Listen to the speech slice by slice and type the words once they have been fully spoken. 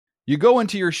You go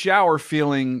into your shower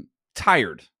feeling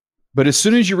tired, but as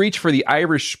soon as you reach for the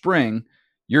Irish Spring,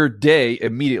 your day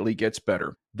immediately gets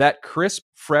better. That crisp,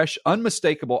 fresh,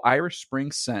 unmistakable Irish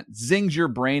Spring scent zings your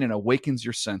brain and awakens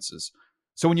your senses.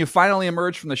 So when you finally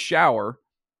emerge from the shower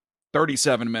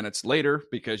 37 minutes later,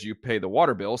 because you pay the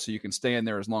water bill so you can stay in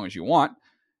there as long as you want,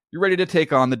 you're ready to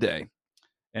take on the day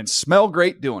and smell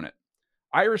great doing it.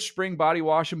 Irish Spring Body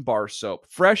Wash and Bar Soap.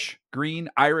 Fresh, green,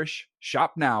 Irish.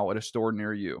 Shop now at a store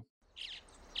near you.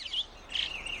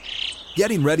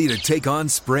 Getting ready to take on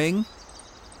spring?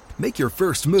 Make your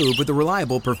first move with the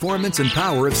reliable performance and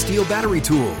power of Steel battery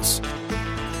tools.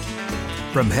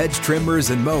 From hedge trimmers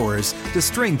and mowers to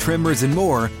string trimmers and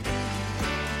more,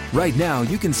 right now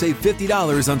you can save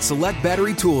 $50 on select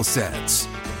battery tool sets.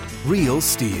 Real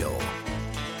Steel.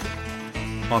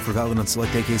 Offer valid on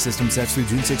select AK system sets through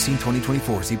June 16,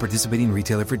 2024. See participating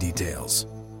retailer for details.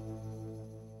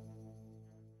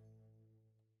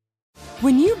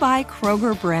 When you buy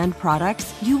Kroger brand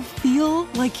products, you feel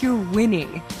like you're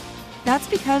winning. That's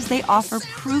because they offer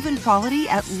proven quality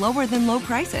at lower than low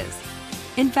prices.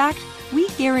 In fact, we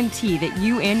guarantee that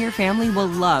you and your family will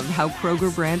love how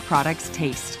Kroger brand products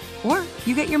taste, or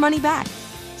you get your money back.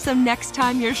 So next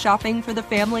time you're shopping for the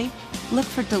family, look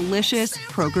for delicious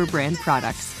Kroger brand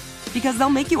products, because they'll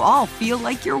make you all feel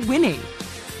like you're winning.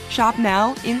 Shop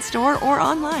now, in-store, or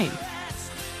online.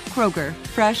 Kroger,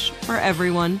 fresh for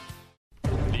everyone.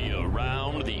 The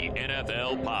Around the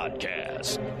NFL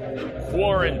podcast.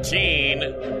 Quarantine,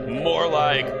 more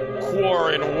like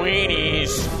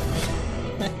quarant-weenies.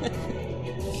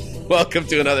 Welcome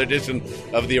to another edition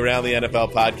of the Around the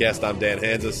NFL podcast. I'm Dan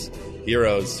Hanzus.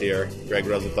 Heroes here, Greg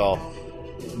Rosenthal,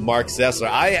 Mark Sessler.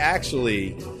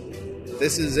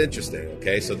 This is interesting,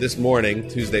 okay? So this morning,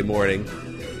 Tuesday morning,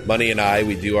 Money and I,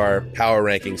 we do our power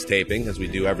rankings taping, as we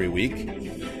do every week.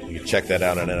 You can check that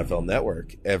out on NFL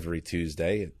Network every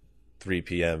Tuesday at 3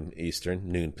 p.m.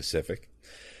 Eastern, noon Pacific.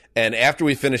 And after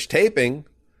we finished taping,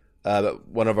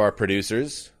 one of our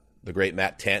producers, the great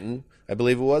Matt Tanton, I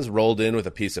believe it was, rolled in with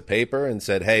a piece of paper and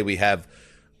said, hey, we have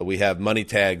money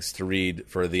tags to read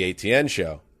for the ATN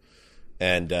show.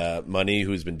 And Money,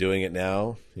 who's been doing it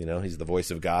now, he's the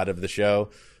voice of God of the show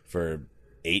for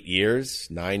 8 years,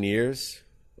 9 years,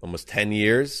 almost 10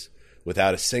 years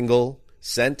without a single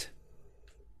cent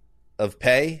of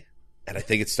pay. And I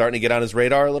think it's starting to get on his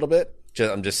radar a little bit.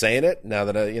 I'm just saying it now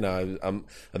that I'm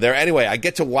there. Anyway, I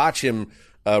get to watch him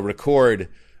record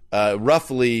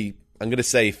roughly, I'm going to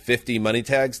say 50 money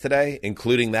tags today,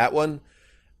 including that one.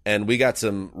 And we got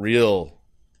some real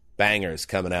bangers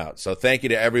coming out. So thank you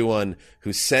to everyone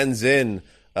who sends in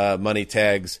money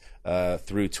tags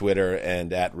through Twitter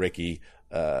and at Ricky.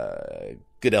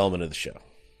 Good element of the show.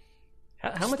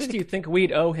 How much do you think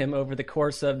we'd owe him over the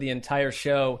course of the entire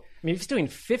show? I mean, he's doing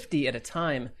 50 at a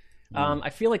time. I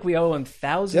feel like we owe him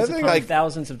thousands upon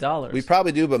thousands of dollars. We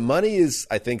probably do, but Money is,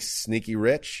 I think, sneaky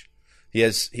rich. He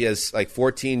has like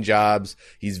 14 jobs.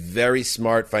 He's very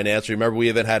smart financially. Remember, we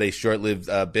even had a short-lived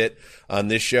bit on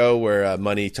this show where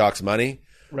Money talks money.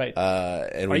 Right.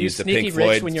 And we Are you used the sneaky Pink Floyd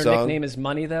rich when your song. nickname is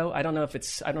Money, though? I don't know if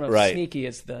Right. sneaky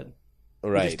is the.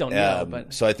 Right. We just don't know.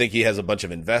 But so I think he has a bunch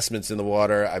of investments in the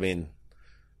water. I mean,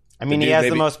 he has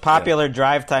the most popular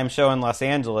drive time show in Los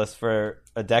Angeles for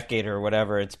a decade or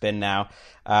whatever it's been now.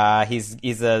 He's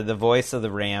the voice of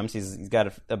the Rams. He's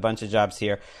got a bunch of jobs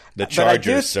here. The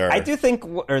Chargers, sir. I do think,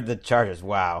 or the Chargers.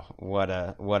 Wow, what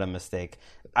a mistake.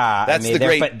 That's the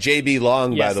great JB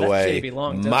Long, yes, by the way. JB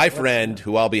Long, my friend,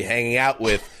 who I'll be hanging out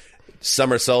with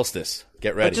summer solstice.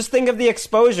 Get ready. But just think of the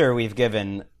exposure we've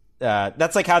given.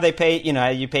 That's like how they pay,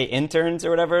 you pay interns or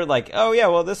whatever. Like, oh yeah,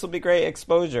 well, this will be great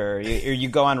exposure. Or you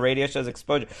go on radio shows,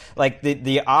 exposure. Like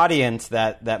the audience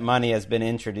that Money has been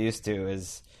introduced to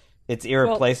it's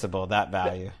irreplaceable. That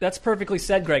value. That's perfectly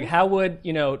said, Greg. How would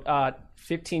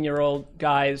 15-year-old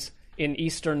guys in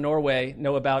Eastern Norway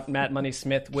know about Matt Money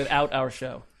Smith without our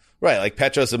show? Right, like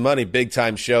Petros and Money, big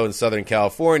time show in Southern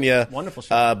California. Wonderful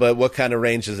show. But what kind of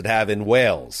range does it have in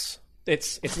Wales?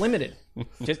 It's limited,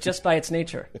 just by its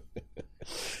nature.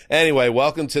 Anyway,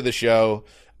 welcome to the show.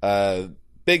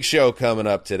 Big show coming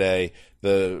up today.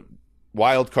 The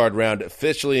wild card round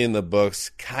officially in the books.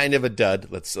 Kind of a dud.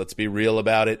 Let's be real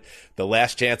about it. The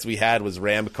last chance we had was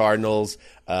Ram Cardinals.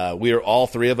 All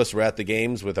three of us were at the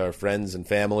games with our friends and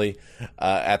family.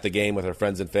 At the game with our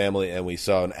friends and family, and we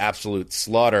saw an absolute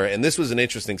slaughter. And this was an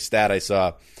interesting stat I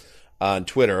saw on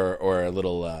Twitter, or a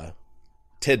little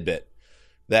tidbit,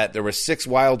 that there were 6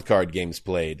 wild card games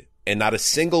played, and not a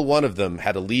single one of them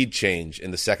had a lead change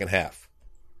in the second half.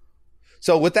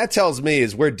 So what that tells me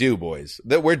is we're due, boys.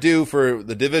 That we're due for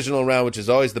the divisional round, which is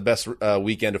always the best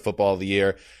weekend of football of the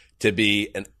year, to be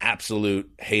an absolute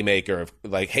haymaker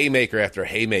after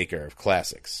haymaker of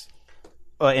classics.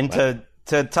 Well, and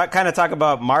to kind of talk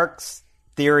about Mark's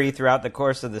theory throughout the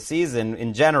course of the season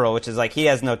in general, which is like he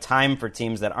has no time for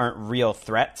teams that aren't real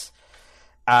threats.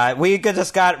 We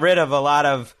just got rid of a lot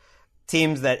of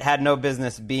teams that had no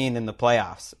business being in the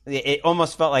playoffs. It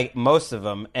almost felt like most of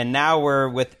them, and now we're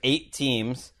with 8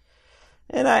 teams.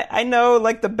 And I know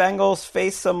like the Bengals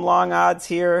face some long odds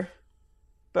here,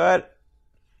 but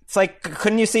it's like,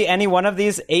 couldn't you see any one of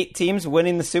these 8 teams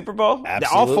winning the Super Bowl?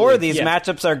 Absolutely. All 4 of these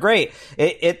matchups are great.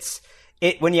 It's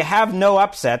when you have no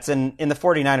upsets, and in the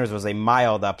 49ers was a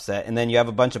mild upset, and then you have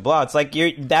a bunch of blowouts, like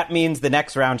that means the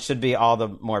next round should be all the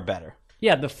more better.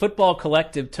 Yeah, the football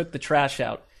collective took the trash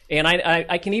out. And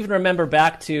I can even remember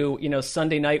back to,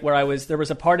 Sunday night where there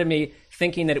was a part of me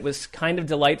thinking that it was kind of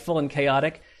delightful and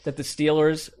chaotic that the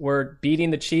Steelers were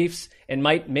beating the Chiefs and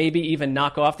might maybe even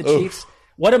knock off the Chiefs.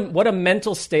 What a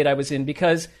mental state I was in,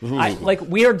 because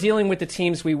we are dealing with the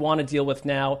teams we want to deal with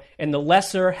now, and the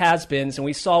lesser has-beens, and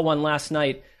we saw one last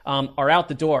night, are out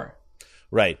the door.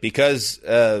 Right, because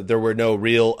there were no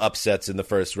real upsets in the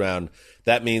first round.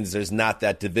 That means there's not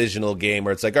that divisional game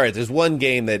where it's like, all right, there's one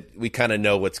game that we kind of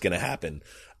know what's going to happen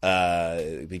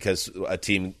because a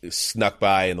team snuck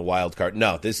by in the wild card.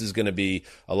 No, this is going to be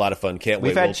a lot of fun. Can't wait.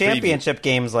 We've had championship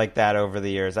games like that over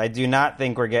the years. I do not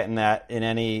think we're getting that in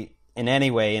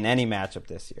any way in any matchup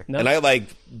this year. No. And I like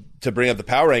to bring up the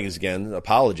power rankings again.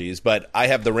 Apologies, but I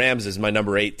have the Rams as my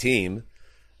number 8 team.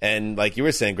 And like you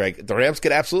were saying, Greg, the Rams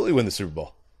could absolutely win the Super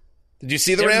Bowl. Did you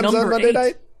see the Rams on Monday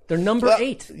night? They're number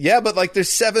 8. Yeah, but like there's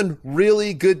 7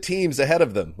 really good teams ahead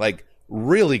of them. Like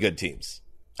really good teams.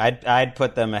 I'd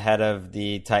put them ahead of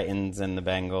the Titans and the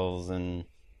Bengals, and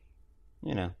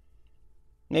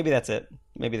maybe that's it.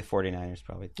 Maybe the 49ers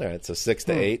probably. All right, so 6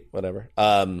 to 8, whatever.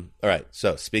 All right,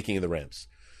 so speaking of the Rams,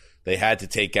 they had to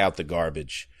take out the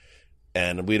garbage,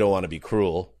 and we don't want to be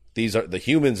cruel. These are the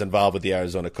humans involved with the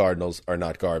Arizona Cardinals are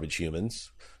not garbage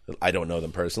humans. I don't know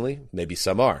them personally. Maybe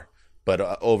some are.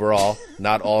 But overall,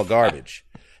 not all garbage.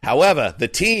 However, the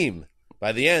team,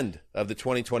 by the end of the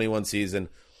 2021 season,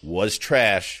 was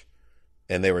trash,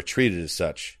 and they were treated as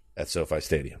such at SoFi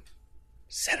Stadium.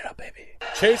 Set it up, baby.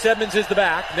 Chase Edmonds is the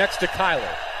back, next to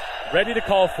Kyler. Ready to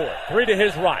call for it. 3 to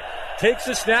his right. Takes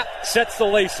the snap, sets the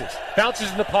laces.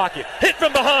 Bounces in the pocket. Hit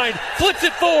from behind. Flips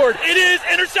it forward. It is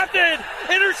intercepted.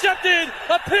 Intercepted.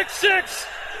 A pick 6.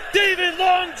 David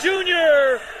Long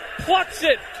Jr. plucks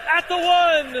it at the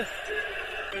 1.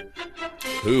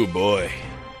 Ooh, boy.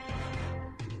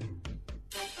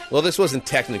 Well, this wasn't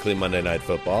technically Monday Night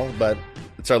Football, but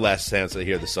it's our last chance to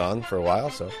hear the song for a while,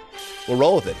 so we'll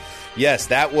roll with it. Yes,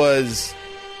 that was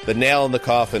the nail in the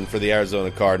coffin for the Arizona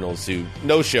Cardinals, who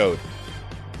no-showed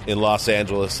in Los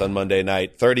Angeles on Monday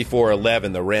night.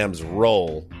 34-11, the Rams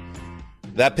roll.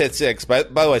 That pick 6, by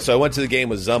the way, so I went to the game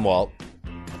with Zumwalt,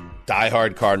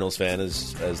 diehard Cardinals fan,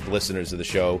 as the listeners of the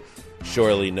show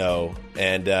surely know,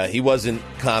 and he wasn't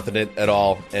confident at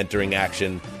all entering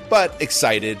action, but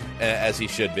excited, as he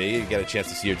should be. You get a chance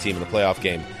to see your team in a playoff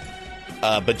game.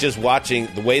 But just watching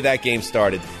the way that game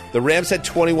started, the Rams had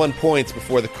 21 points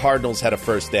before the Cardinals had a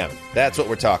first down. That's what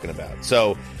we're talking about.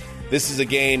 So this is a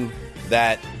game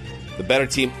that the better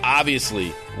team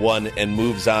obviously won and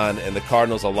moves on, and the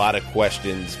Cardinals a lot of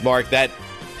questions. Mark, that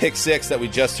pick 6 that we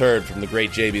just heard from the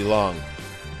great J.B. Long,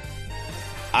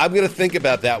 I'm going to think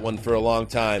about that one for a long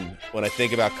time when I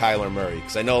think about Kyler Murray,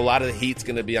 because I know a lot of the heat's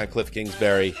going to be on Cliff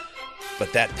Kingsbury,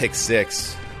 but that pick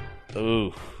 6,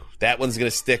 ooh, that one's going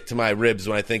to stick to my ribs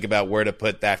when I think about where to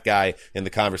put that guy in the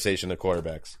conversation of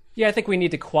quarterbacks. Yeah, I think we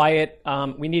need to quiet.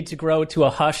 We need to grow to a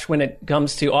hush when it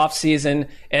comes to offseason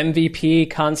MVP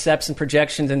concepts and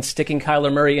projections and sticking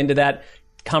Kyler Murray into that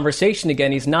conversation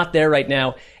again. He's not there right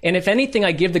now. And if anything,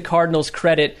 I give the Cardinals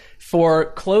credit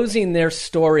for closing their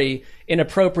story in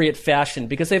appropriate fashion,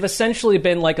 because they've essentially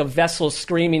been like a vessel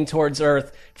screaming towards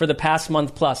earth for the past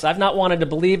month plus. I've not wanted to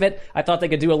believe it. I thought they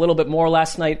could do a little bit more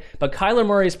last night, but Kyler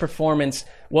Murray's performance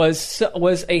was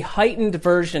a heightened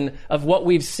version of what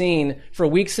we've seen for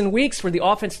weeks and weeks, where the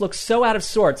offense looks so out of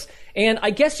sorts. And I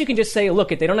guess you can just say, look,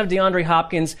 they don't have DeAndre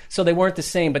Hopkins, so they weren't the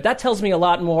same. But that tells me a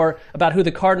lot more about who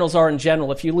the Cardinals are in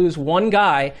general. If you lose one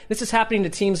guy, this is happening to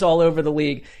teams all over the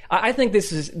league. I think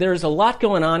there's a lot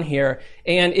going on here,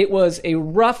 and it was a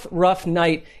rough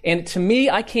night. And to me,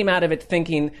 I came out of it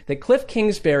thinking that Cliff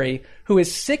Kingsbury, who is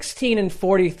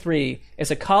 16-43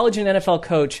 as a college and NFL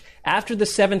coach after the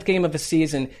 7th game of the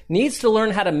season, needs to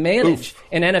learn how to manage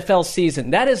an NFL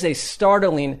season. That is a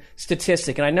startling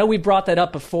statistic. And I know we brought that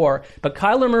up before, but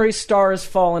Kyler Murray's star is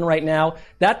fallen right now.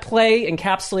 That play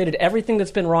encapsulated everything that's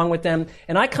been wrong with them.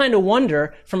 And I kind of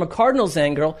wonder, from a Cardinals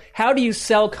angle, how do you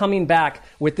sell coming back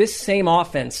with this same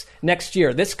offense next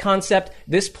year? This concept,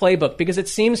 this playbook, because it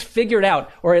seems figured out,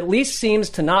 or at least seems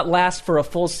to not last for a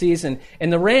full season.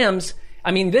 And the Rams,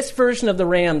 I mean, this version of the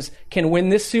Rams can win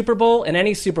this Super Bowl and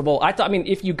any Super Bowl.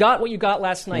 If you got what you got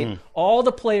last night, all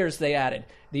the players they added,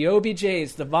 the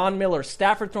OBJs, the Von Miller,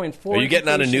 Stafford throwing 4. Are you getting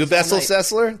on a new vessel,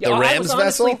 Sessler? The Rams I was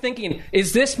honestly thinking,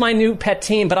 is this my new pet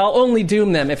team? But I'll only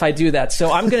doom them if I do that.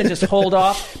 So I'm going to just hold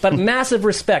off. But massive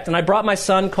respect. And I brought my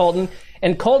son, Colton,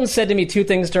 and Colton said to me 2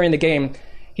 things during the game.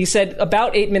 He said,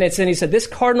 about 8 minutes in, he said, this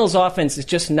Cardinals offense is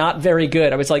just not very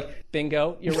good. I was like,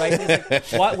 bingo, you're right.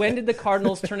 He's like, when did the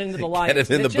Cardinals turn into the Lions? Get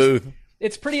him in the booth.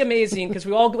 It's pretty amazing because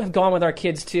we all have gone with our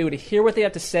kids, too, to hear what they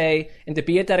have to say and to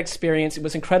be at that experience. It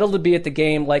was incredible to be at the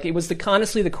game. Like, it was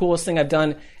honestly the coolest thing I've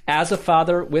done as a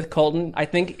father with Colton, I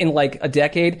think, in like a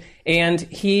decade. And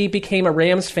he became a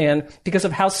Rams fan because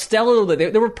of how stellar they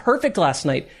were. Perfect last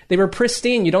night. They were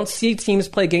pristine. You don't see teams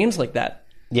play games like that.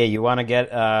 Yeah, you want to get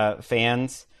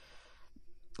fans,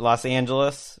 Los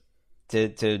Angeles,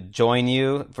 to join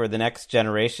you for the next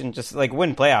generation, just like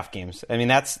win playoff games. I mean,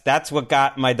 that's what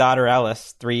got my daughter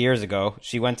Ellis 3 years ago.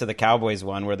 She went to the Cowboys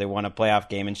one where they won a playoff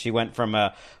game, and she went from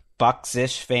a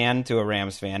Bucks-ish fan to a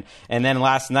Rams fan. And then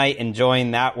last night,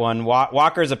 enjoying that one,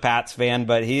 Walker's a Pats fan,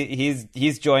 but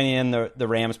he's joining in the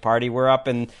Rams party. We're up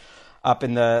in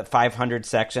the 500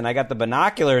 section. I got the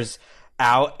binoculars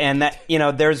out, and that,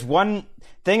 there's one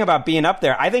thing about being up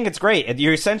there. I think it's great.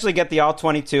 You essentially get the all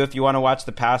 22 if you want to watch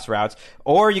the pass routes,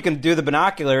 or you can do the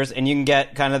binoculars and you can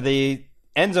get kind of the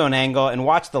end zone angle and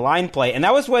watch the line play. And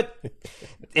that was what.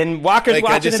 And Walker's watching.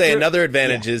 Can I just say another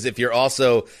advantage is if you're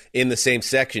also in the same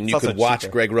section, you could watch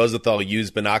cheaper. Greg Rosenthal use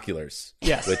binoculars.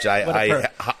 Yes, which I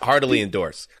heartily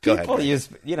endorse. Go ahead.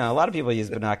 A lot of people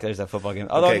use binoculars at football games.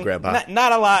 Although okay, Grandpa.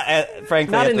 Not a lot,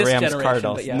 frankly, not at the Rams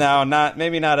Cardinals. Yeah. No,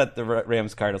 maybe not at the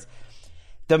Rams Cardinals.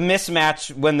 The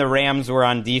mismatch when the Rams were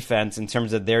on defense in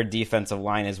terms of their defensive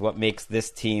line is what makes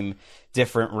this team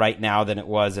different right now than it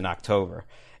was in October,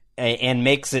 and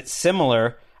makes it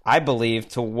similar, I believe,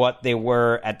 to what they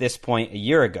were at this point a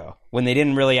year ago when they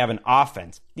didn't really have an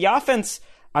offense. The offense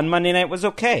on Monday night was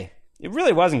okay. It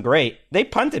really wasn't great. They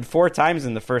punted 4 times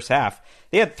in the first half.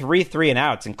 They had 3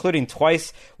 3-and-outs, including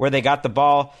twice where they got the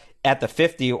ball at the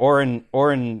 50 or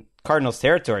in Cardinals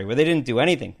territory where they didn't do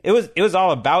anything. It was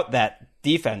all about that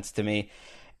defense to me.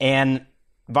 And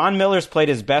Von Miller's played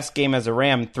his best game as a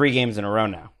Ram 3 games in a row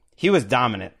now. He was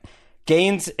dominant.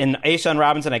 Gaines and A'Shawn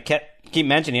Robinson, I keep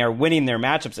mentioning, are winning their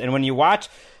matchups. And when you watch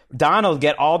Donald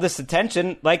get all this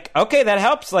attention, like, okay, that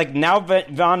helps. Like, now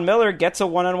Von Miller gets a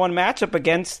one-on-one matchup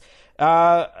against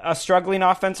a struggling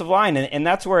offensive line. And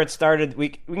that's where it started. We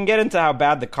can get into how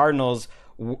bad the Cardinals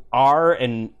are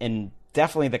and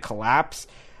definitely the collapse.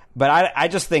 But I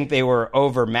just think they were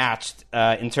overmatched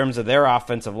in terms of their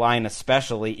offensive line,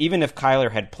 especially. Even if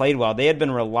Kyler had played well, they had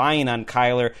been relying on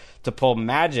Kyler to pull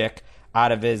magic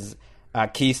out of his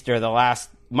keister the last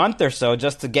month or so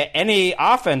just to get any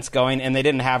offense going, and they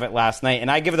didn't have it last night.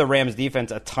 And I give the Rams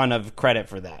defense a ton of credit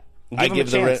for that. I give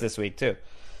them a chance this week, too.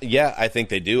 Yeah, I think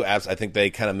they do. I think they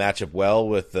kind of match up well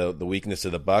with the weakness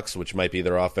of the Bucs, which might be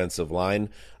their offensive line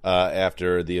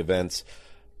after the events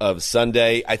of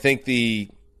Sunday. I think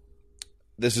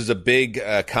this is a big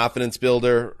confidence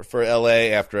builder for LA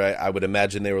after I would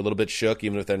imagine they were a little bit shook,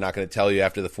 even if they're not going to tell you,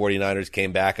 after the 49ers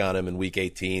came back on them in week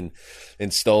 18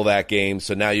 and stole that game.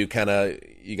 So now you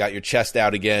got your chest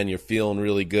out again. You're feeling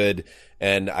really good.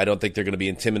 And I don't think they're going to be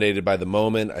intimidated by the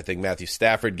moment. I think Matthew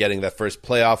Stafford getting that first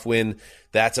playoff win,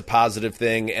 that's a positive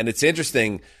thing. And it's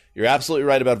interesting. You're absolutely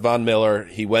right about Von Miller.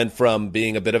 He went from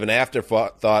being a bit of an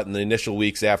afterthought in the initial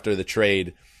weeks after the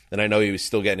trade, and I know he was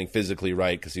still getting physically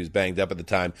right because he was banged up at the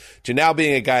time, to now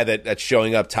being a guy that's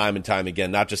showing up time and time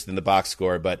again, not just in the box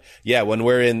score. But, yeah, when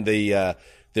we're in the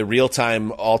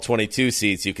real-time all-22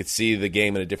 seats, you could see the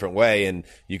game in a different way, and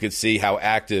you could see how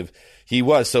active he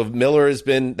was. So Miller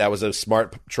that was a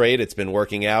smart trade. It's been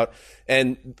working out.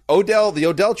 And the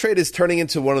Odell trade is turning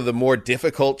into one of the more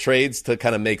difficult trades to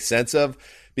kind of make sense of,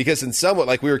 because in somewhat,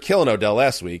 like, we were killing Odell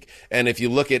last week, and if you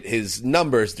look at his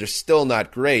numbers, they're still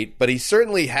not great, but he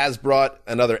certainly has brought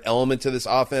another element to this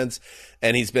offense,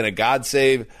 and he's been a God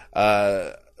save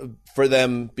for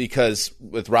them, because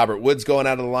with Robert Woods going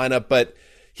out of the lineup, but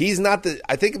he's not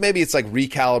I think maybe it's like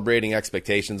recalibrating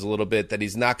expectations a little bit, that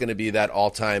he's not going to be that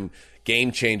all-time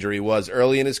game changer he was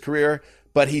early in his career.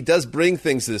 But he does bring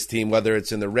things to this team, whether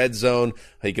it's in the red zone,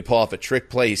 he could pull off a trick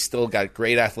play. He's still got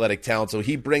great athletic talent. So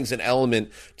he brings an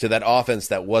element to that offense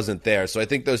that wasn't there. So I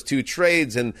think those two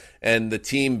trades and the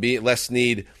team being Les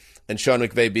Snead and Sean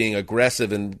McVay being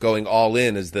aggressive and going all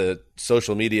in, as the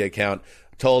social media account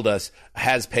told us,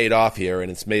 has paid off here,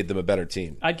 and it's made them a better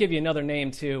team. I'd give you another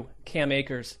name, too, Cam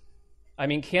Akers. I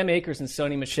mean, Cam Akers and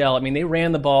Sony Michel, I mean, they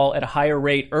ran the ball at a higher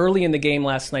rate early in the game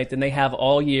last night than they have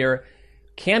all year.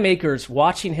 Cam Akers,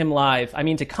 watching him live, I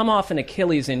mean, to come off an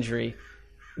Achilles injury,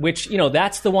 which,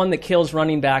 that's the one that kills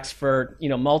running backs for,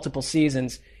 multiple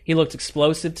seasons. He looked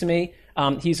explosive to me.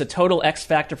 He's a total X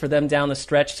factor for them down the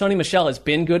stretch. Sony Michel has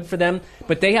been good for them,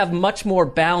 but they have much more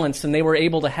balance than they were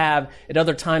able to have at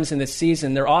other times in this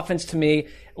season. Their offense, to me,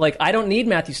 I don't need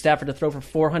Matthew Stafford to throw for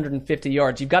 450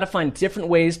 yards. You've got to find different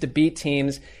ways to beat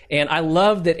teams. And I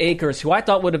love that Akers, who I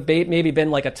thought would have maybe been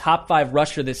like a top 5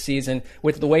 rusher this season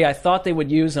with the way I thought they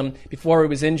would use him before he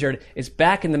was injured, is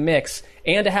back in the mix.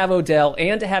 And to have Odell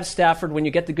and to have Stafford when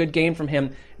you get the good game from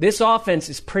him. This offense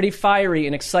is pretty fiery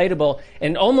and excitable,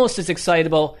 and almost as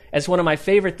excitable as one of my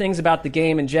favorite things about the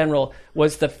game in general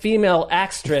was the female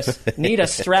actress, Nita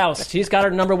Strauss. She's got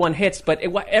her number 1 hits, but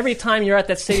every time you're at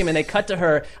that stadium and they cut to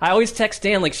her, I always text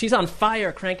Dan, she's on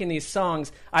fire cranking these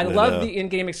songs. I love the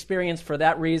in-game experience for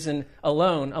that reason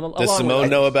alone. Does Simone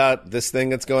know about this thing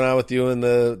that's going on with you and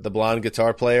the blonde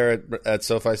guitar player at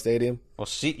SoFi Stadium? Well,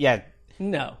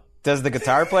 No. Does the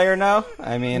guitar player know?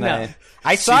 I mean, no.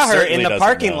 I saw her in the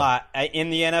parking lot, in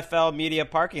the NFL media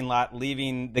parking lot,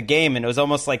 leaving the game, and it was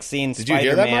almost like seeing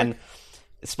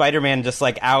Spider-Man just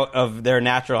out of their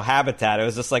natural habitat. It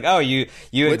was just like, oh, you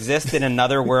exist in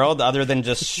another world other than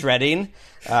just shredding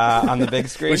on the big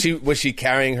screen. Was she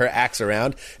carrying her axe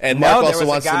around? And Mark also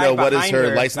wants to know what is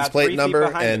her license plate number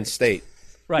and state.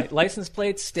 Right, license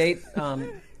plate, state,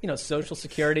 Social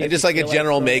Security. And just like a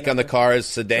general make on the cars,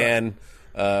 sedan. Sure.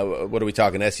 What are we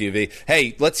talking, SUV?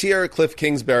 Hey, let's hear Cliff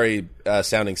Kingsbury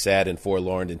sounding sad and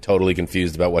forlorn and totally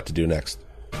confused about what to do next.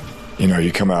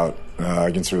 You come out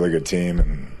against a really good team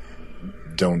and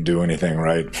don't do anything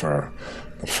right for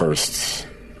the first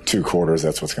 2 quarters.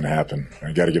 That's what's going to happen.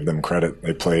 You got to give them credit.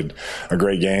 They played a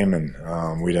great game,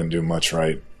 and we didn't do much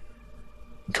right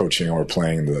coaching or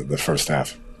playing the first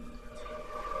half.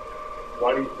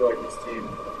 Why do you feel like this team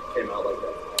came out like that?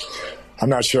 I'm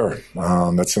not sure.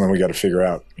 That's something we got to figure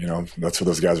out. That's what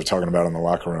those guys are talking about in the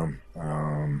locker room.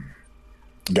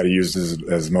 Got to use this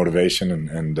as motivation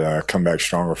and come back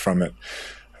stronger from it,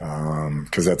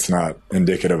 because that's not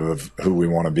indicative of who we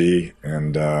want to be.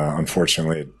 And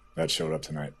unfortunately, that showed up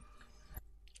tonight.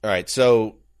 All right.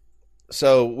 So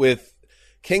with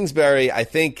Kingsbury, I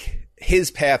think his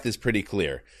path is pretty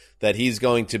clear. That he's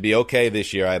going to be okay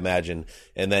this year, I imagine,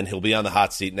 and then he'll be on the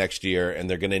hot seat next year, and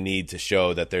they're going to need to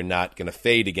show that they're not going to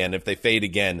fade again. If they fade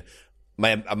again,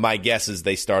 my guess is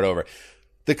they start over.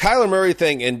 The Kyler Murray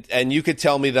thing, and you could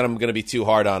tell me that I'm going to be too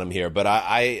hard on him here, but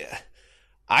I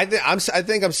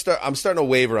think I'm starting to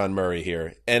waver on Murray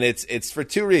here, and it's for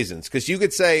 2 reasons. Because you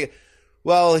could say,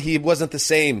 well, he wasn't the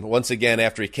same once again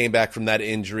after he came back from that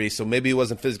injury, so maybe he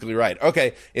wasn't physically right.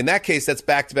 Okay, in that case, that's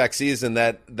back-to-back season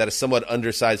that a somewhat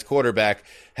undersized quarterback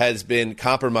has been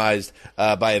compromised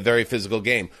by a very physical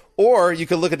game. Or you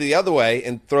could look at it the other way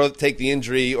and take the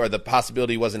injury or the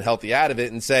possibility he wasn't healthy out of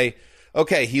it and say,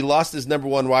 okay, he lost his number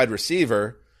 1 wide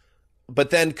receiver,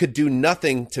 but then could do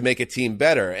nothing to make a team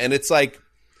better. And it's like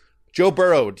Joe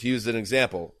Burrow, to use an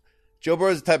example. Joe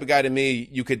Burrow is the type of guy to me,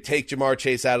 you could take Jamar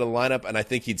Chase out of the lineup, and I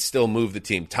think he'd still move the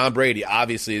team. Tom Brady,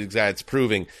 obviously, is the guy that's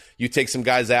proving. You take some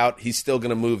guys out, he's still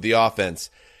going to move the offense.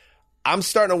 I'm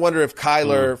starting to wonder if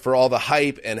Kyler, for all the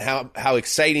hype and how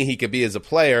exciting he could be as a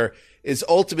player, is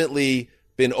ultimately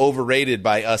been overrated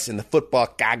by us in the football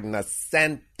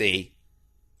cognoscenti.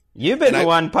 You've been the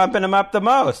one pumping him up the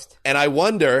most. And I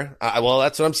wonder, well,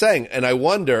 that's what I'm saying, and I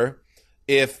wonder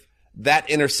if that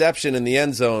interception in the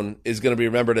end zone is going to be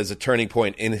remembered as a turning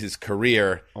point in his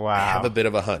career. Wow. I have a bit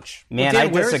of a hunch. Man, I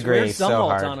disagree where's so Zumwalt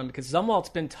hard. on him? Because Zumwalt's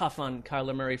been tough on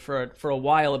Kyler Murray for a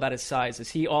while about his size. Is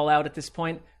he all out at this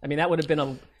point? I mean, that would have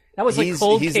been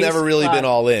He's never really been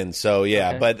all in, so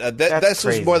yeah. Okay. But this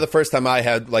was more the first time I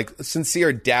had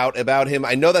sincere doubt about him.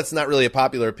 I know that's not really a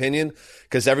popular opinion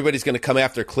because everybody's going to come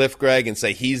after Cliff, Greg, and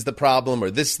say he's the problem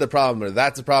or this is the problem or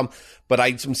that's the problem. But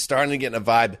I'm starting to get in a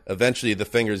vibe. Eventually, the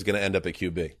finger is going to end up at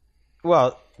QB.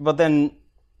 Well, but then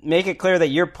make it clear that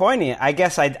you're pointing. I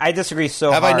guess I disagree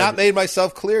hard. Have I not made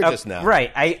myself clear just now?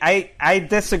 Right. I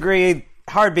disagree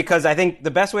hard because I think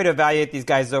the best way to evaluate these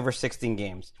guys is over 16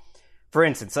 games. For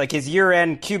instance, his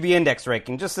year-end QB index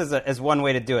ranking, just as one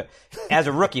way to do it. As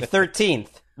a rookie, 13th.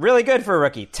 Really good for a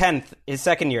rookie. 10th his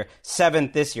second year,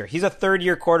 7th this year. He's a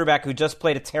third-year quarterback who just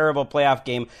played a terrible playoff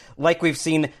game, like we've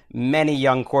seen many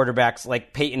young quarterbacks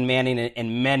like Peyton Manning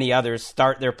and many others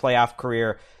start their playoff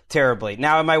career terribly.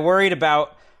 Now, am I worried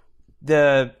about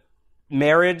the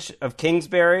marriage of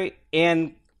Kingsbury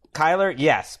and Kyler?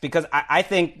 Yes, because I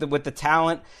think that with the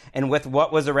talent and with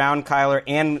what was around Kyler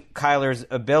and Kyler's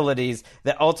abilities,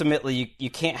 that ultimately you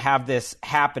can't have this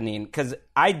happening, because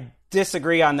I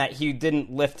disagree on that he didn't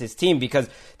lift his team, because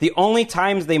the only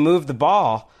times they moved the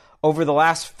ball over the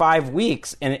last 5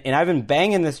 weeks, and I've been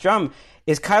banging this drum,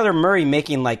 is Kyler Murray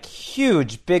making like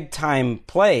huge big-time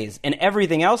plays, and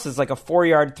everything else is like a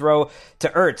 4-yard throw to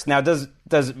Ertz. Now,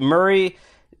 does Murray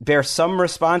bear some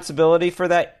responsibility for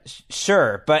that?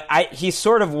 Sure, but he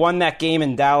sort of won that game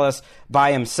in Dallas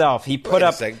by himself. He put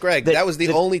up Greg. That was the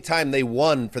only time they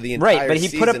won for the entire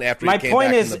season after he came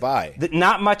back from the bye. That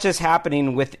not much is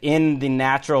happening within the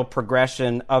natural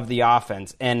progression of the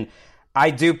offense, and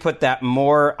I do put that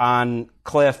more on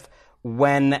Cliff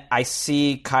when I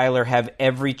see Kyler have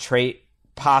every trait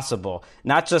possible,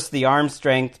 not just the arm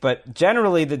strength, but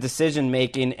generally the decision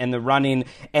making and the running.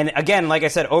 And again, like I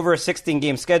said, over a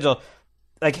 16-game schedule,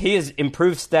 like he has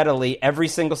improved steadily every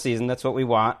single season. That's what we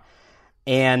want.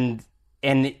 And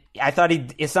I thought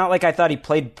it's not like I thought he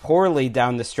played poorly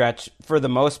down the stretch for the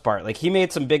most part. Like he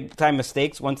made some big time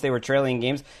mistakes once they were trailing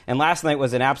games, and last night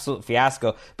was an absolute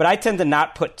fiasco. But I tend to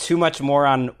not put too much more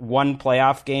on one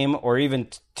playoff game or even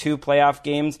 2 playoff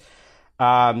games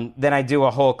than I do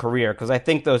a whole career, because I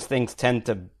think those things tend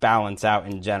to balance out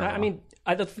in general. I mean,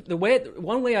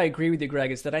 one way I agree with you,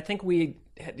 Greg, is that I think we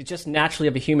just naturally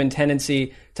have a human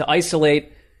tendency to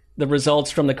isolate the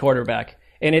results from the quarterback.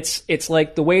 And it's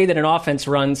like the way that an offense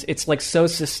runs, it's like so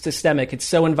systemic, it's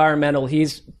so environmental.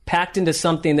 He's packed into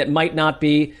something that might not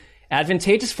be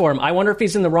advantageous for him. I wonder if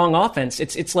he's in the wrong offense.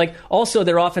 It's like also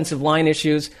their offensive line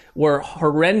issues were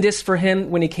horrendous for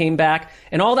him when he came back,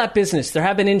 and all that business. There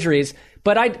have been injuries.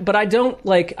 But I don't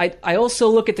like, I also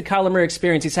look at the Kyler Murray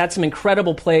experience. He's had some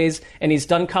incredible plays and he's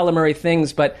done Kyler Murray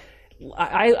things, but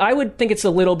I would think it's a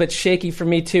little bit shaky for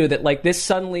me too, that like this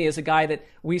suddenly is a guy that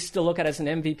we still look at as an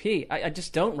MVP. I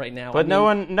just don't right now. But no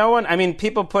one, I mean,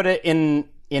 people put it in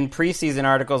preseason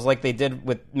articles like they did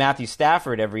with Matthew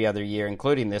Stafford every other year,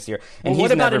 including this year. And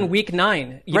what about in week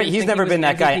 9? Right, he's never been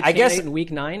that guy. I guess in week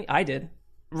 9, I did.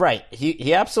 Right.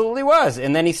 He absolutely was.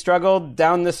 And then he struggled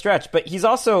down the stretch. But he's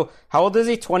also, how old is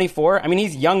he? 24? I mean,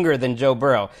 he's younger than Joe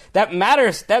Burrow. That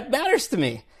matters to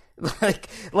me.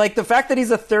 Like the fact that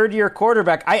he's a third-year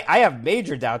quarterback, I have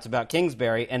major doubts about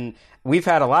Kingsbury. And we've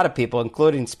had a lot of people,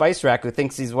 including Spice Rack, who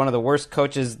thinks he's one of the worst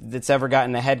coaches that's ever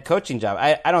gotten a head coaching job.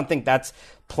 I don't think that's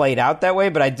played out that way,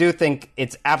 but I do think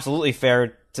it's absolutely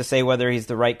fair to say whether he's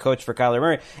the right coach for Kyler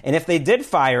Murray. And if they did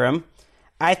fire him,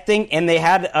 I think, and they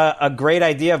had a great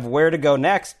idea of where to go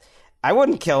next, I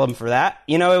wouldn't kill him for that.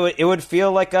 You know, it would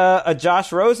feel like a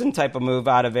Josh Rosen type of move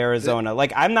out of Arizona.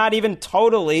 Like, I'm not even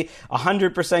totally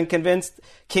 100% convinced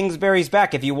Kingsbury's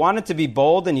back. If you want it to be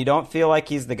bold and you don't feel like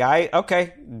he's the guy,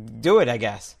 okay, do it, I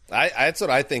guess. That's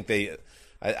what I think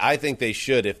I think they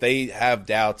should. If they have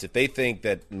doubts, if they think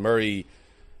that Murray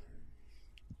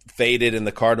faded and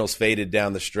the Cardinals faded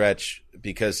down the stretch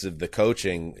because of the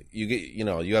coaching,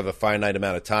 you have a finite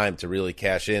amount of time to really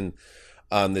cash in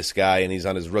on this guy, and he's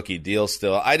on his rookie deal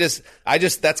still. I just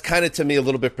that's kind of to me a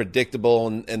little bit predictable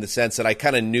in the sense that I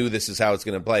kind of knew this is how it's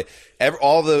going to play.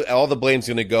 All the blame's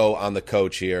going to go on the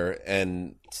coach here,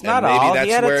 and it's not maybe all. That's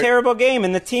he had a terrible game,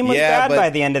 and the team was bad by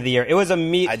the end of the year. It was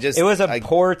a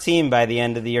poor team by the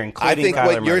end of the year, including I think Kyler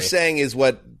what Murray. you're saying is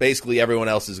what basically everyone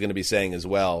else is going to be saying as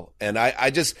well. And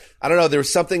I don't know. There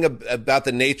was something about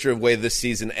the nature of the way this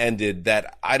season ended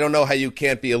that I don't know how you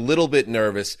can't be a little bit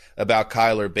nervous about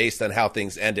Kyler based on how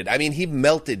things ended. I mean, he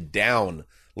melted down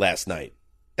last night.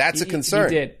 That's a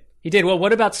concern. He did. Well,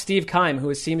 what about Steve Keim,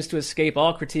 who seems to escape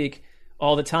all critique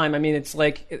all the time? I mean, it's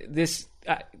like this.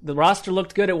 The roster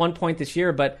looked good at one point this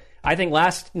year, but I think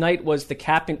last night was the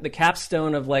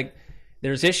capstone of like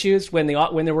there's issues when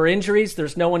there were injuries.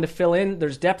 There's no one to fill in.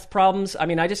 There's depth problems. I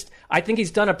mean, I think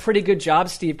he's done a pretty good job,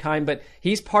 Steve Keim, but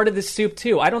he's part of this soup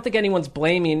too. I don't think anyone's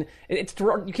blaming. You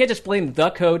can't just blame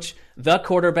the coach, the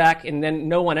quarterback, and then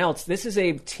no one else. This is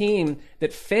a team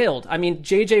that failed. I mean,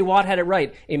 J.J. Watt had it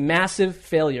right. A massive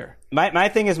failure. My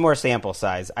thing is more sample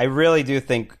size. I really do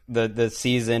think the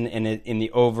season in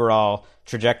the overall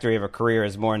trajectory of a career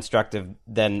is more instructive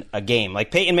than a game.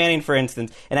 Like Peyton Manning, for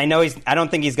instance, and I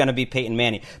don't think he's going to be Peyton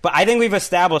Manning, but I think we've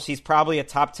established he's probably a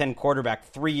top 10 quarterback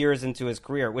 3 years into his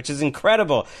career, which is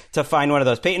incredible to find one of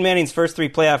those. Peyton Manning's first 3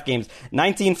 playoff games,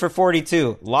 19 for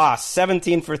 42, loss,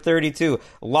 17 for 32,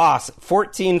 loss,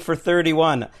 14 for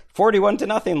 31,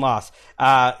 41-0 loss.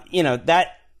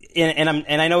 That.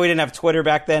 And I know we didn't have Twitter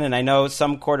back then, and I know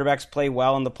some quarterbacks play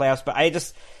well in the playoffs, but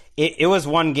it was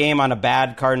one game on a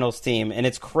bad Cardinals team, and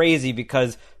it's crazy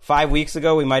because 5 weeks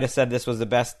ago we might have said this was the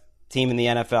best team in the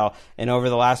NFL, and over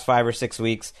the last 5 or 6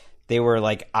 weeks they were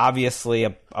like obviously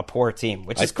a poor team,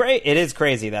 which is great. It is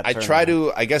crazy that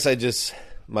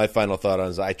my final thought on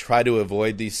is I try to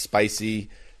avoid these spicy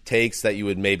takes that you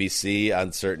would maybe see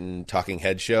on certain talking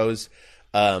head shows.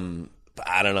 But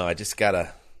I don't know. I just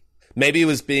gotta. Maybe it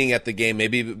was being at the game.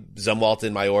 Maybe Zumwalt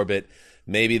in my orbit.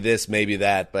 Maybe this, maybe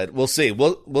that. But we'll see.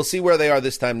 We'll see where they are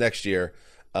this time next year.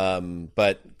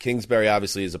 But Kingsbury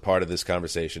obviously is a part of this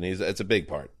conversation. It's a big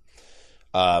part.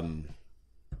 All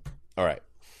right.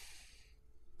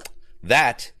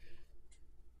 That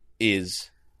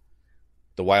is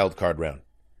the wild card round.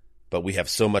 But we have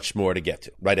so much more to get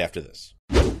to right after this.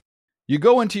 You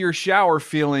go into your shower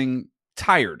feeling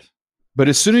tired, but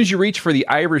as soon as you reach for the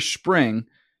Irish Spring,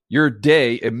 your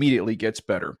day immediately gets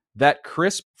better. That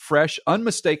crisp, fresh,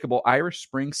 unmistakable Irish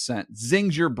Spring scent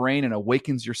zings your brain and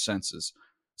awakens your senses.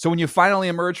 So when you finally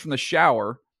emerge from the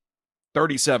shower,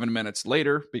 37 minutes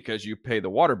later, because you pay the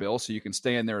water bill so you can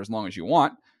stay in there as long as you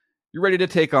want, you're ready to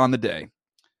take on the day.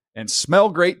 And smell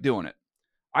great doing it.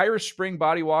 Irish Spring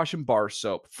Body Wash and Bar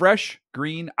Soap. Fresh,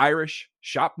 green, Irish.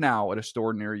 Shop now at a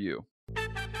store near you.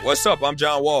 What's up? I'm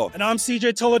John Wall. And I'm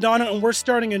CJ Toledano, and we're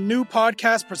starting a new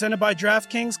podcast presented by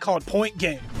DraftKings called Point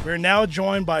Game. We're now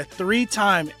joined by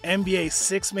 3-time NBA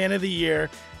Sixth Man of the Year,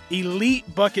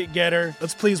 elite bucket getter.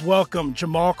 Let's please welcome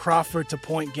Jamal Crawford to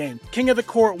Point Game. King of the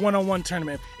Court one-on-one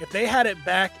tournament. If they had it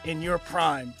back in your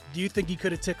prime, do you think you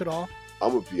could have took it all?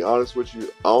 I'm going to be honest with you.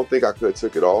 I don't think I could have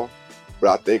took it all,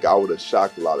 but I think I would have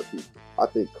shocked a lot of people. I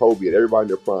think Kobe and everybody in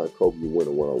their prime, Kobe would win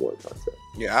a one-on-one contest.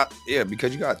 Yeah,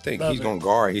 because you got to think he's going to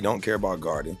guard. He don't care about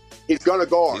guarding. He's going to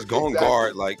guard. He's going to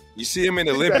guard. Like, you see him in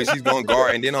the Olympics, he's going to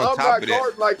guard. And then on top of that. I'm not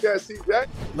guarding like that, CJ.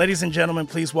 Ladies and gentlemen,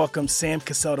 please welcome Sam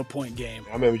Cassell to Point Game.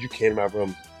 I remember you came to my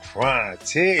room crying,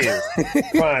 tears.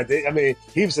 Crying. I mean,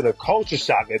 he was in a culture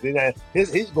shock. And then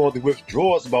he's going through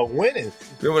withdrawals about winning.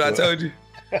 Remember what I told you?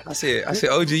 I said,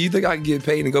 OG, you think I can get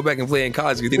paid and go back and play in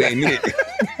college because it ain't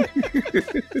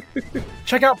it?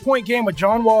 Check out Point Game with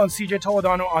John Wall and CJ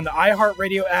Toledano on the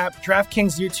iHeartRadio app,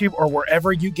 DraftKings YouTube, or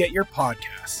wherever you get your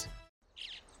podcasts.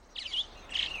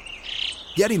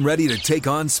 Getting ready to take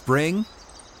on spring?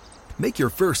 Make your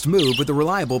first move with the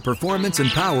reliable performance and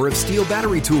power of Steel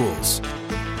battery tools.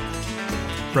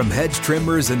 From hedge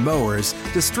trimmers and mowers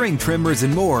to string trimmers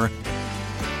and more,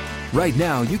 right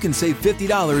now you can save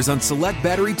 $50 on select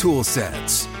battery tool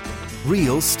sets.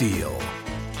 Real Steel.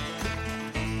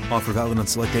 Offer valid on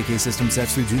select AK system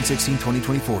sets through June 16,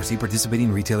 2024. See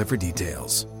participating retailer for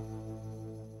details.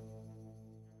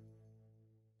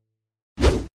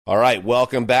 All right,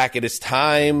 welcome back. It is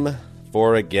time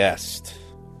for a guest.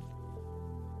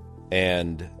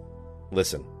 And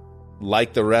listen,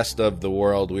 like the rest of the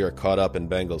world, we are caught up in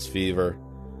Bengals fever.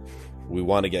 We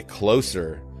want to get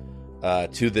closer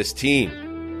to this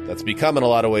team that's become, in a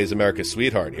lot of ways, America's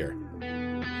sweetheart here.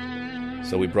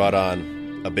 So we brought on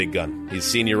a big gun. He's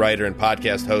senior writer and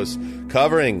podcast host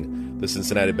covering the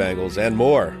Cincinnati Bengals and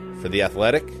more for The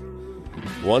Athletic.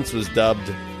 Once was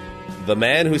dubbed the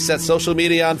man who set social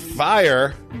media on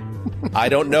fire. I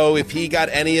don't know if he got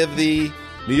any of the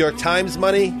New York Times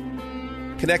money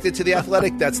connected to The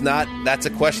Athletic. That's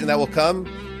a question that will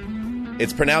come.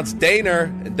 It's pronounced Dehner,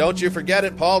 and don't you forget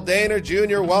it. Paul Dehner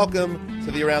Jr., welcome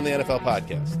to the Around the NFL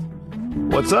podcast.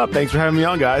 What's up? Thanks for having me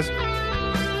on, guys.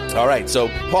 All right, so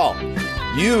Paul,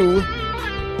 you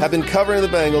have been covering the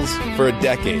Bengals for a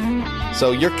decade.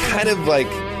 So you're kind of like,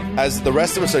 as the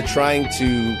rest of us are trying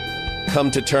to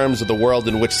come to terms with the world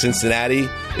in which Cincinnati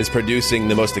is producing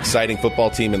the most exciting football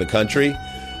team in the country,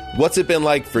 what's it been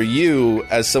like for you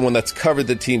as someone that's covered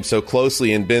the team so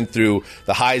closely and been through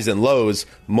the highs and lows,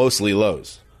 mostly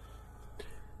lows?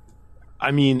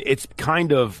 I mean, it's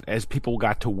kind of, as people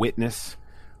got to witness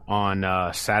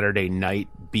on Saturday night,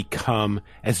 become,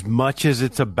 as much as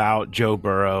it's about Joe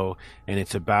Burrow and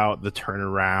it's about the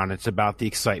turnaround, it's about the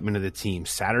excitement of the team.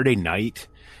 Saturday night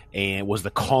and was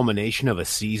the culmination of a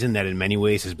season that in many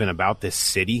ways has been about this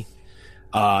city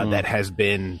that has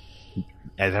been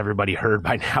as everybody heard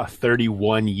by now,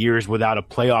 31 years without a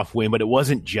playoff win. But it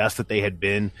wasn't just that they had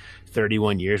been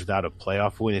 31 years without a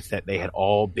playoff win. It's that they had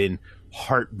all been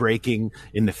heartbreaking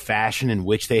in the fashion in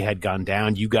which they had gone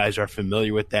down. You guys are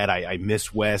familiar with that. I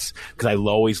miss Wes because I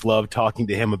always loved talking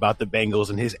to him about the Bengals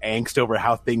and his angst over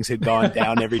how things had gone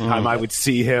down every time I would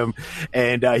see him.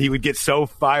 And he would get so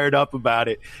fired up about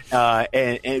it.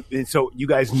 And so you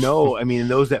guys know, I mean, and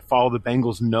those that follow the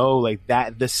Bengals know like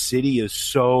that the city is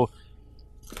so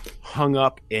hung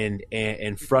up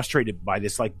and frustrated by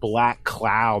this like black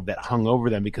cloud that hung over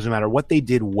them, because no matter what they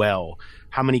did well,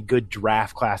 how many good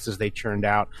draft classes they churned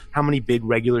out, how many big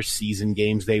regular season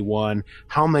games they won,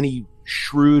 how many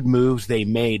shrewd moves they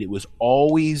made, it was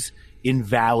always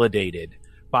invalidated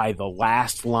by the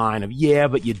last line of, yeah,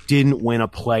 but you didn't win a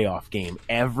playoff game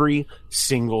every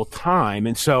single time.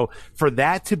 And so for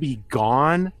that to be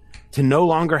gone, to no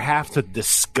longer have to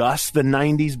discuss the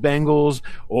 90s Bengals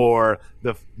or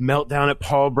the meltdown at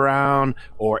Paul Brown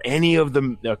or any of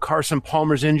the Carson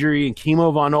Palmer's injury and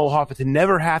Kimo von Oelhoffen, to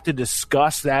never have to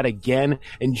discuss that again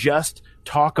and just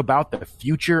talk about the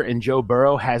future and Joe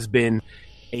Burrow has been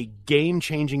a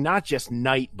game-changing, not just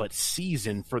night, but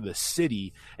season for the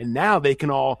city. And now it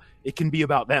can be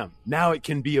about them. Now it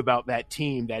can be about that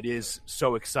team that is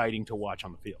so exciting to watch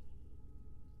on the field.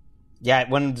 Yeah,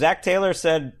 when Zach Taylor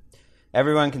said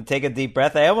everyone can take a deep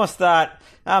breath, I almost thought,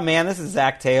 oh man, this is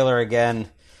Zach Taylor again.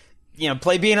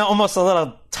 Being almost a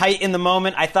little tight in the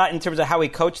moment. I thought in terms of how he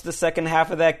coached the second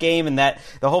half of that game, and that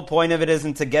the whole point of it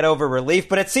isn't to get over relief,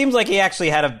 but it seems like he actually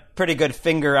had a pretty good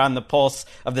finger on the pulse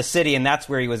of the city, and that's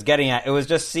where he was getting at. It was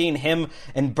just seeing him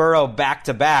and Burrow back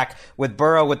to back, with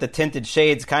Burrow with the tinted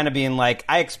shades kind of being like,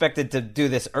 I expected to do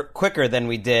this quicker than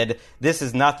we did. This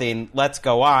is nothing. Let's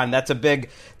go on. That's a big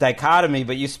dichotomy,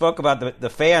 but you spoke about the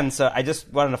fans, so I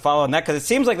just wanted to follow on that, because it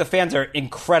seems like the fans are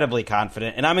incredibly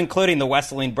confident, and I'm including the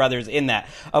Wesseling brothers in that,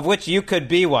 of which you could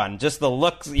be one. Just the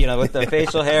looks, with the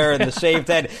facial hair and the shaved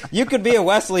head. You could be a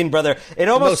Wesseling brother. It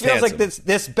almost feels like this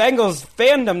Bengals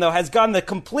fandom, though, has gone the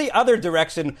complete other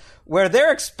direction, where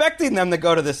they're expecting them to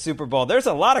go to the Super Bowl. There's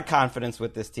a lot of confidence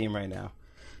with this team right now.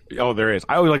 Oh, there is.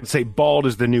 I always like to say bald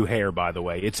is the new hair, by the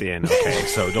way. It's in, okay?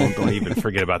 So don't even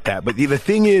forget about that. But the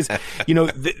thing is,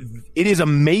 it is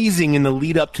amazing in the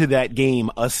lead up to that game,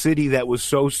 a city that was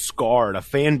so scarred, a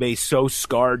fan base so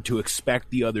scarred to expect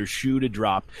the other shoe to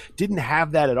drop, didn't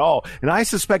have that at all. And I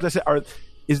suspect,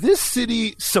 is this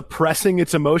city suppressing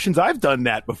its emotions? I've done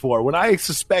that before. When I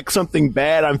suspect something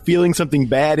bad, I'm feeling something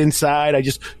bad inside, I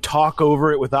just talk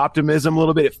over it with optimism a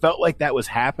little bit. It felt like that was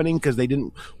happening because they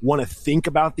didn't want to think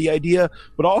about the idea.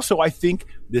 But also, I think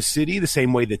the city, the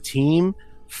same way the team,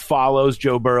 follows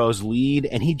Joe Burrow's lead,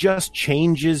 and he just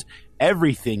changes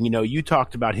everything. You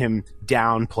talked about him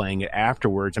downplaying it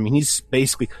afterwards. I mean, he's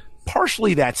basically...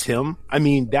 partially that's him. I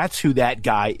mean, that's who that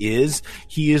guy is.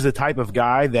 He is the type of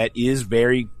guy that is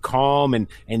very calm,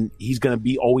 and he's going to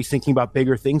be always thinking about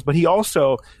bigger things. But he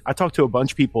also, I talked to a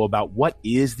bunch of people about what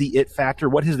is the it factor?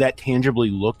 What has that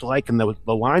tangibly looked like? And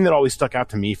the line that always stuck out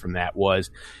to me from that was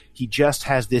he just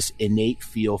has this innate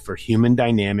feel for human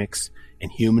dynamics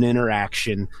and human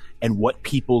interaction and what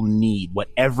people need, what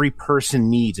every person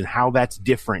needs, and how that's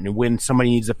different. And when somebody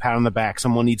needs a pat on the back,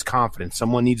 someone needs confidence,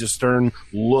 someone needs a stern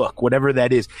look, whatever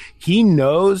that is. He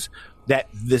knows that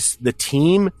the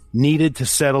team needed to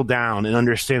settle down and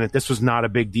understand that this was not a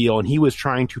big deal. And he was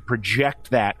trying to project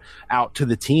that out to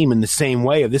the team in the same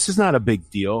way of, this is not a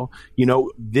big deal.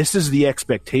 This is the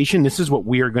expectation. This is what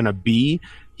we are going to be.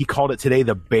 He called it today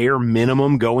the bare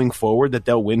minimum going forward, that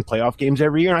they'll win playoff games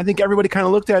every year. And I think everybody kind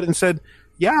of looked at it and said,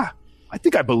 yeah, I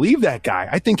think I believe that guy.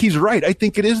 I think he's right. I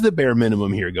think it is the bare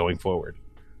minimum here going forward.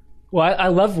 Well, I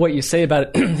love what you say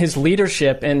about his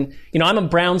leadership. And, I'm a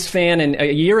Browns fan. And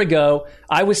a year ago,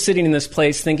 I was sitting in this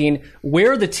place thinking,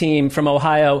 we're the team from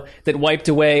Ohio that wiped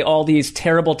away all these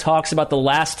terrible talks about the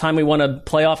last time we won a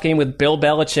playoff game with Bill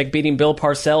Belichick beating Bill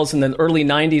Parcells in the early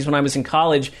 90s when I was in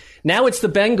college. Now it's the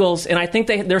Bengals, and I think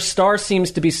their star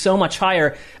seems to be so much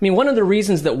higher. I mean, one of the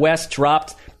reasons that West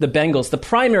dropped the Bengals, the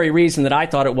primary reason that I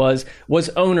thought it was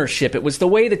ownership. It was the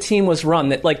way the team was run.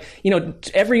 That,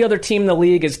 every other team in the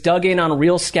league is dug in on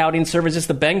real scouting services.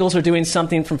 The Bengals are doing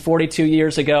something from 42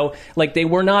 years ago. They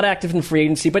were not active in free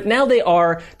agency, but now they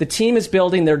are. The team is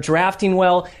building. They're drafting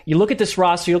well. You look at this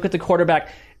roster, you look at the quarterback.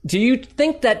 Do you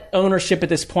think that ownership at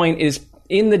this point is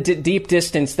in the deep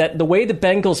distance, that the way the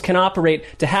Bengals can operate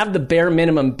to have the bare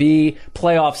minimum be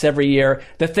playoffs every year,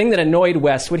 the thing that annoyed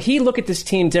West, would he look at this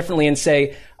team differently and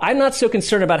say, I'm not so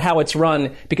concerned about how it's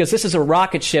run because this is a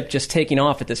rocket ship just taking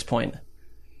off at this point?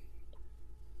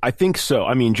 I think so.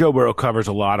 I mean, Joe Burrow covers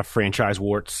a lot of franchise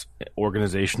warts,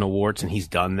 organizational warts, and he's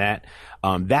done that.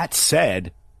 That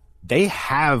said, they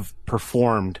have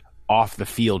performed off the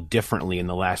field differently in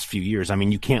the last few years. I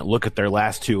mean, you can't look at their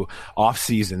last 2 off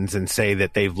seasons and say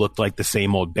that they've looked like the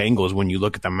same old Bengals when you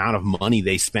look at the amount of money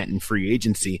they spent in free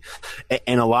agency.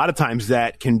 And a lot of times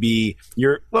that can be,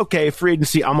 free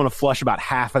agency, I'm going to flush about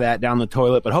half of that down the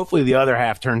toilet, but hopefully the other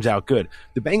half turns out good.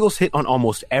 The Bengals hit on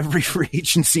almost every free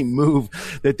agency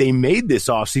move that they made this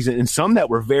offseason, and some that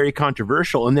were very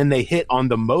controversial. And then they hit on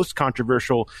the most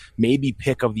controversial, maybe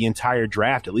pick of the entire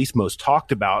draft, at least most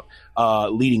talked about,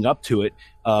 leading up to it,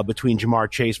 between Jamar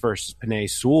Chase versus Penei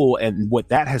Sewell, and what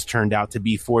that has turned out to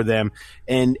be for them.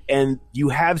 And you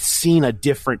have seen a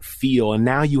different feel, and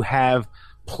now you have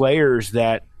players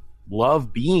that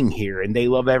love being here and they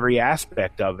love every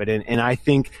aspect of it. And I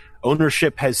think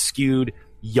ownership has skewed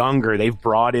younger. They've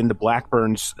brought in the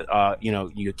Blackburns,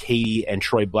 Katie and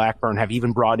Troy Blackburn have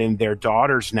even brought in their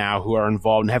daughters now who are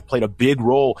involved and have played a big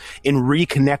role in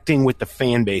reconnecting with the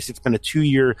fan base. It's been a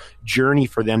 2-year journey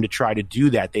for them to try to do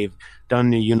that. They've done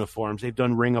new uniforms. They've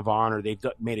done Ring of Honor. They've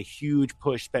made a huge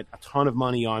push, spent a ton of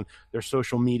money on their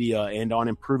social media and on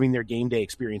improving their game day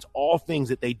experience, all things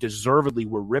that they deservedly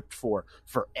were ripped for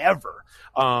forever.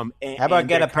 How about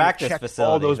get a practice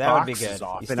facility? All those that would be boxes good.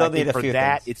 off. You And still I think need a for few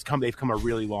that, things. they've come a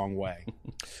really long way.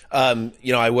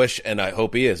 I wish, and I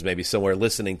hope he is maybe somewhere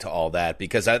listening to all that,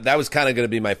 because that was kind of going to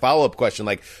be my follow-up question.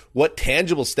 Like, what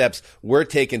tangible steps were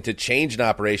taken to change an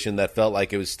operation that felt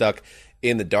like it was stuck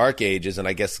in the dark ages? And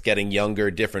I guess getting younger,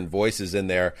 different voices in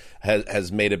there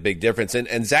has made a big difference.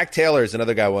 And Zach Taylor is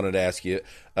another guy I wanted to ask you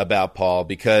about, Paul,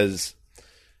 because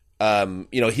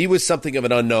he was something of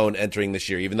an unknown entering this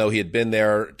year. Even though he had been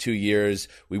there 2 years,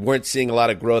 we weren't seeing a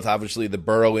lot of growth. Obviously, the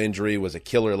Burrow injury was a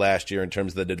killer last year in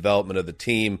terms of the development of the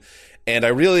team. And I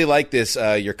really like this,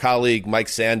 your colleague Mike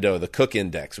Sando, the Cook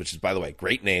Index, which is, by the way,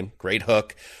 great name, great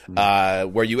hook,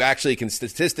 where you actually can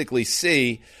statistically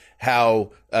see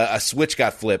how a switch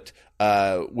got flipped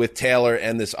with Taylor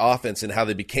and this offense, and how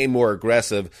they became more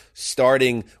aggressive,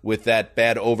 starting with that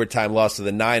bad overtime loss to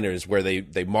the Niners, where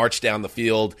they marched down the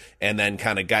field and then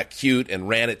kind of got cute and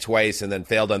ran it twice and then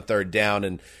failed on third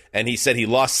down. And he said he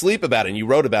lost sleep about it. And you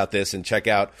wrote about this, and check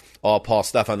out all Paul's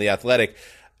stuff on The Athletic.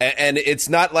 And it's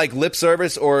not like lip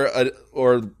service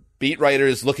or beat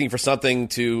writers looking for something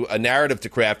a narrative to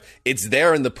craft. It's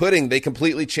there in the pudding. They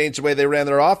completely changed the way they ran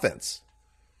their offense.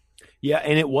 Yeah,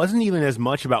 and it wasn't even as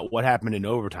much about what happened in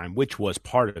overtime, which was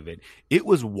part of it. It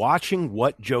was watching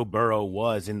what Joe Burrow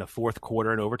was in the fourth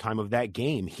quarter and overtime of that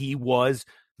game. He was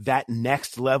that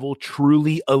next level,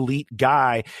 truly elite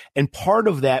guy. And part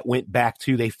of that went back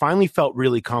to they finally felt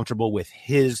really comfortable with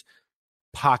his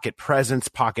pocket presence,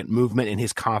 pocket movement, and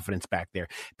his confidence back there.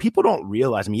 People don't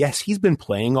realize, yes, he's been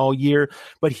playing all year,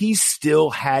 but he's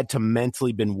still had to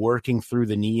mentally been working through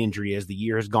the knee injury as the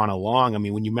year has gone along.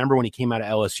 When you remember when he came out of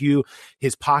LSU,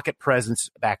 his pocket presence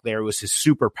back there was his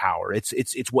superpower.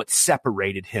 It's what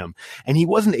separated him. And he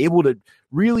wasn't able to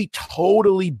really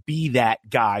totally be that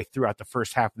guy throughout the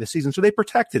first half of the season. So they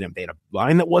protected him. They had a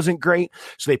line that wasn't great.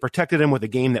 So they protected him with a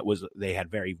game they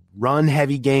had very run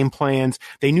heavy game plans.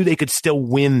 They knew they could still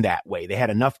win that way. They had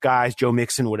enough guys, Joe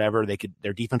Mixon, whatever,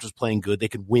 their defense was playing good. They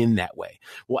could win that way.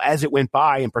 Well, as it went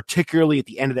by, and particularly at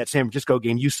the end of that San Francisco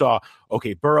game, you saw,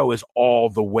 okay, Burrow is all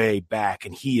the way back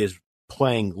and he is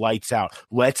playing lights out.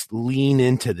 Let's lean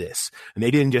into this. And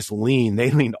they didn't just lean,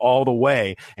 they leaned all the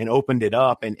way and opened it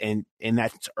up. And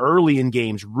that's early in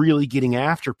games, really getting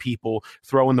after people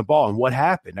throwing the ball. And what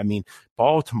happened?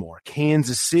 Baltimore,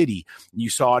 Kansas City, you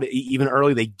saw it even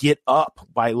early. They get up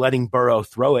by letting Burrow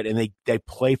throw it, and they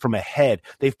play from ahead.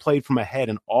 They've played from ahead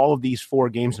in all of these 4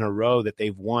 games in a row that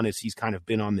they've won as he's kind of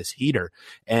been on this heater.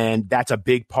 And that's a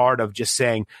big part of just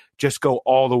saying, just go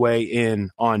all the way in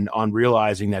on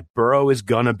realizing that Burrow is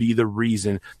going to be the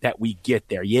reason that we get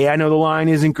there. Yeah, I know the line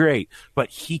isn't great, but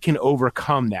he can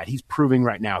overcome that. He's proving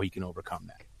right now he can overcome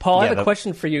that. Paul, I have a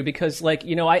question for you because,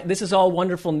 this is all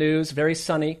wonderful news, very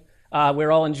sunny.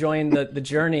 We're all enjoying the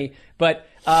journey. But,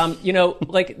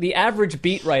 the average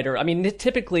beat writer,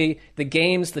 typically the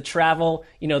games, the travel,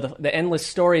 the endless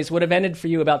stories would have ended for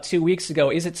you about 2 weeks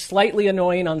ago. Is it slightly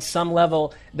annoying on some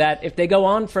level that if they go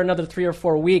on for another 3 or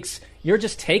 4 weeks, you're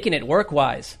just taking it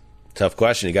work-wise? Tough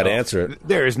question. You got to answer it.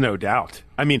 There is no doubt.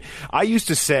 I mean, I used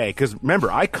to say, because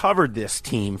remember, I covered this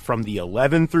team from the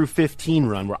 11 through 15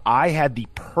 run where I had the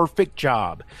perfect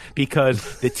job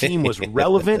because the team was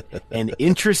relevant and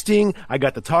interesting. I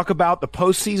got to talk about the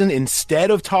postseason instead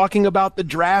of talking about the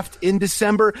draft in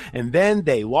December, and then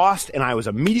they lost, and I was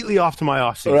immediately off to my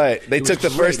offseason. Right. They took the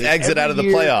first exit out of the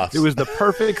playoffs. It was the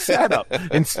perfect setup.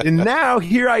 and now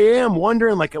here I am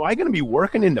wondering, like, am I going to be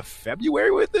working into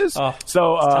February with this?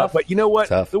 But you know what?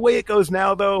 Tough. The way it goes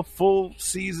now, though, full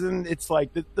season, it's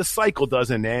like the cycle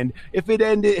doesn't end. If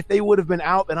they would have been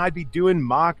out, then I'd be doing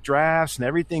mock drafts and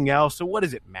everything else. So what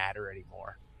does it matter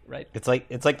anymore? Right. It's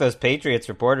like those Patriots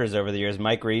reporters over the years,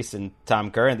 Mike Reese and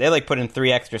Tom Curran. They put in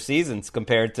 3 extra seasons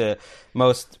compared to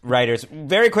most writers.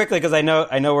 Very quickly, because I know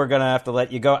we're gonna have to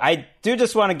let you go. I do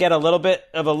just want to get a little bit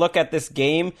of a look at this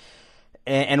game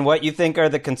and what you think are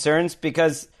the concerns,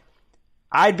 because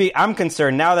I'm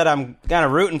concerned now that I'm kind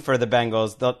of rooting for the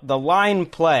Bengals. The line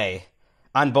play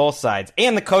on both sides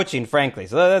and the coaching, frankly.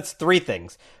 So that's 3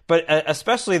 things, but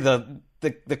especially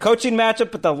the coaching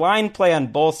matchup, but the line play on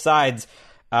both sides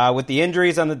with the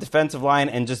injuries on the defensive line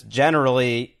and just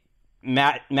generally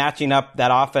matching up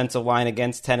that offensive line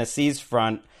against Tennessee's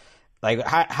front. Like,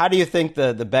 how do you think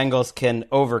the Bengals can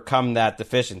overcome that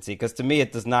deficiency? Because to me,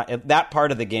 it does not. That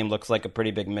part of the game looks like a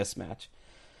pretty big mismatch.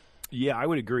 Yeah, I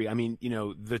would agree. I mean,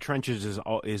 the trenches is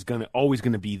always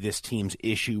going to be this team's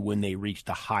issue when they reach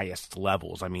the highest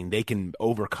levels. I mean, they can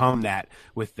overcome that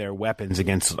with their weapons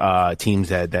against teams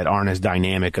that aren't as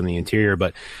dynamic in the interior.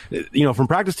 But, from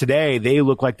practice today, they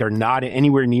look like they're not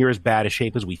anywhere near as bad a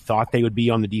shape as we thought they would be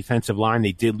on the defensive line.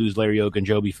 They did lose Larry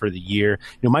Ogunjobi for the year.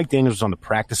 Mike Daniels was on the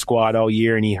practice squad all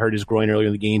year, and he hurt his groin earlier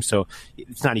in the game, so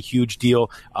it's not a huge deal.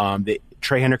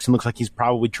 Trey Hendrickson looks like he's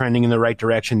probably trending in the right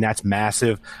direction. That's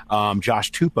massive.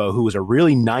 Josh Tupou, who is a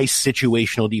really nice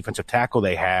situational defensive tackle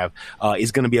they have,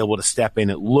 is going to be able to step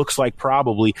in. It looks like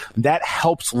probably that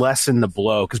helps lessen the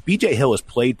blow because B.J. Hill has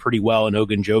played pretty well in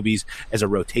Ogunjobi's as a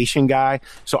rotation guy.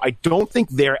 So I don't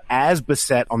think they're as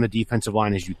beset on the defensive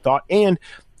line as you thought. And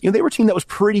they were a team that was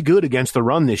pretty good against the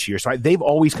run this year. So they've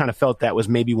always kind of felt that was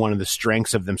maybe one of the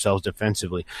strengths of themselves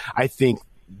defensively. I think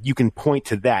you can point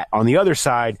to that. On the other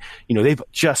side, they've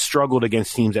just struggled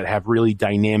against teams that have really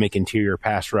dynamic interior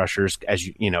pass rushers,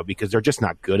 because they're just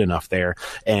not good enough there.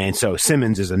 And so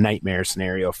Simmons is a nightmare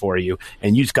scenario for you,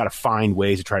 and you just got to find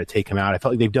ways to try to take him out. I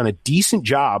felt like they've done a decent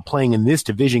job playing in this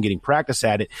division, getting practice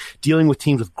at it, dealing with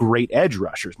teams with great edge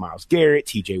rushers, Myles Garrett,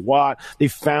 TJ Watt. They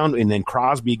found, and then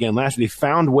Crosby again last year, they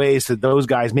found ways that those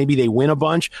guys, maybe they win a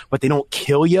bunch, but they don't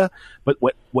kill you. But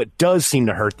what does seem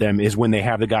to hurt them is when they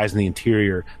have the guys in the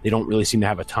interior, they don't really seem to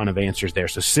have a ton of answers there.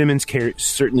 So Simmons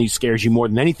certainly scares you more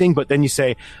than anything, but then you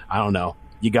say, I don't know,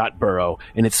 you got Burrow,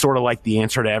 and it's sort of like the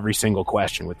answer to every single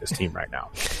question with this team right now.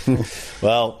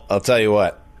 Well, I'll tell you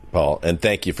what, Paul, and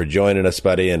thank you for joining us,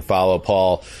 buddy, and follow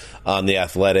Paul on The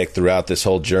Athletic throughout this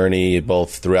whole journey,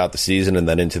 both throughout the season and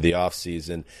then into the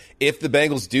offseason. If the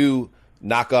Bengals do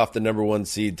knock off the number 1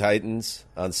 seed Titans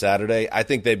on Saturday, I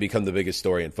think they become the biggest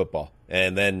story in football.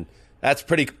 And then that's a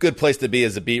pretty good place to be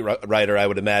as a beat writer, I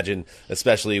would imagine,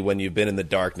 especially when you've been in the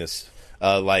darkness,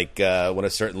 like when a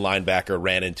certain linebacker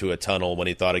ran into a tunnel when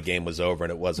he thought a game was over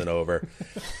and it wasn't over.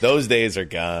 Those days are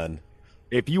gone.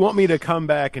 If you want me to come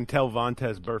back and tell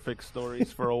Vontaze Burfict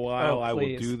stories for a while, I will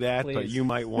please, do that. please. But you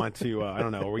might want to, I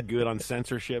don't know, are we good on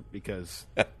censorship? Because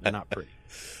they're not pretty.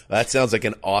 That sounds like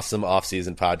an awesome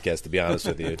off-season podcast, to be honest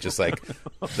with you. Just like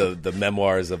the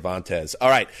memoirs of Vontaze. All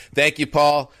right. Thank you,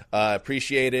 Paul.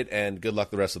 Appreciate it, and good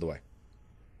luck the rest of the way.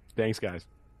 Thanks, guys.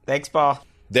 Thanks, Paul.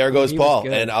 There goes He was Paul.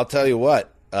 good. And I'll tell you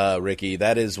what, Ricky,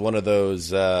 that is one of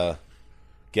those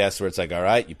guests where it's like, all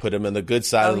right, you put him in the good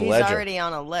side of the he's ledger. already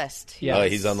on a list. Oh,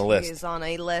 he's on the list. He's on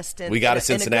a list. We got a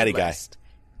Cincinnati guy.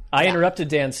 I interrupted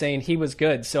Dan saying he was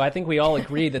good, so I think we all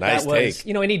agree that Nice that was,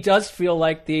 take. and he does feel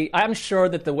like I'm sure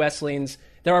that the Wesleyans,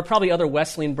 there are probably other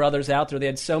Wesleyan brothers out there. They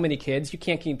had so many kids, you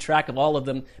can't keep track of all of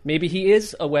them. Maybe he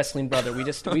is a Wesleyan brother. We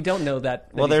don't know that.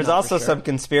 Well, there's also some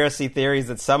conspiracy theories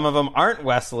that some of them aren't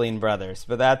Wesleyan brothers,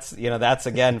 but that's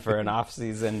again for an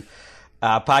off-season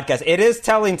podcast. It is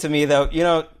telling to me,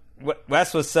 though,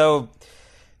 Wes was so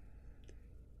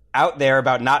out there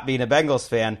about not being a Bengals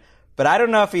fan, but I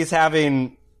don't know if he's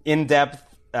having in-depth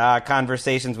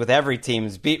conversations with every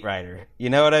team's beat writer. You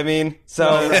know what I mean? So,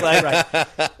 right.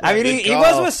 I mean, he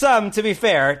was with some. To be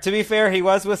fair, he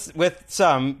was with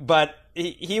some, but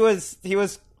he was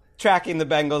tracking the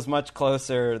Bengals much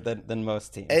closer than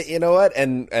most teams. You know what?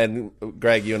 And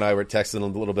Greg, you and I were texting a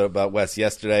little bit about Wes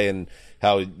yesterday and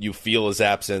how you feel his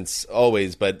absence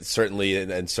always, but certainly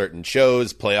in certain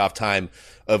shows, playoff time,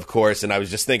 of course. And I was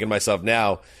just thinking to myself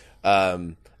now,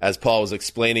 as Paul was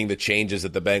explaining the changes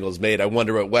that the Bengals made. I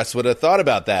wonder what Wes would have thought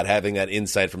about that, having that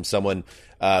insight from someone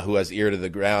who has ear to the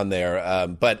ground there.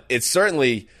 But it's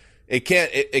certainly it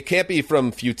can't be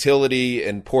from futility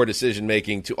and poor decision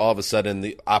making to all of a sudden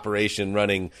the operation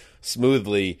running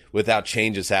smoothly without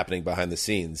changes happening behind the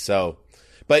scenes. So,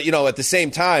 but at the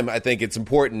same time, I think it's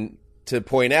important to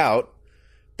point out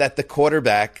that the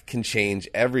quarterback can change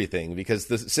everything, because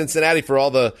the Cincinnati, for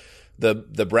all the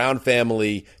Brown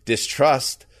family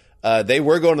distrust, they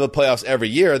were going to the playoffs every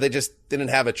year. They just didn't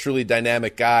have a truly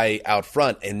dynamic guy out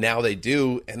front, and now they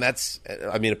do. And that's,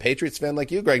 a Patriots fan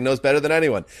like you, Greg, knows better than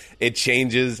anyone. It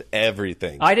changes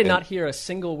everything. I did not hear a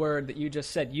single word that you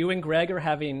just said. You and Greg are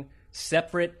having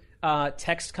separate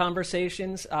text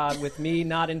conversations with me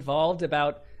not involved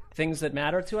about things that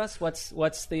matter to us.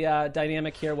 What's the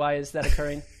dynamic here? Why is that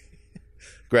occurring?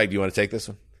 Greg, do you want to take this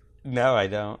one? No, I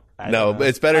don't. But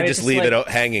it's better just leave it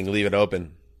hanging, leave it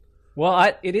open.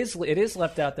 Well, it is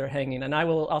left out there hanging, and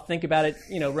I'll think about it,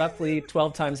 roughly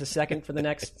 12 times a second for the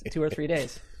next 2 or 3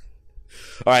 days.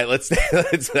 All right, let's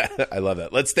I love that.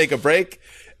 Let's take a break,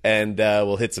 and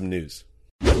we'll hit some news.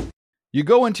 You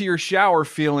go into your shower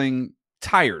feeling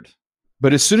tired,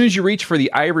 but as soon as you reach for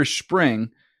the Irish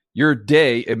Spring, your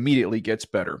day immediately gets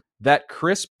better. That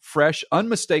crisp, fresh,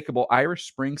 unmistakable Irish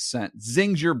Spring scent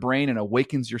zings your brain and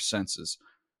awakens your senses.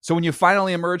 So when you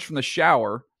finally emerge from the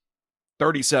shower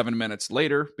 37 minutes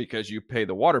later, because you pay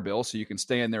the water bill so you can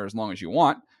stay in there as long as you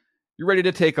want, you're ready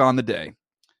to take on the day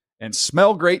and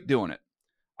smell great doing it.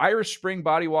 Irish Spring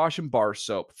Body Wash and Bar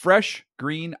Soap. Fresh,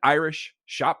 green, Irish.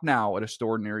 Shop now at a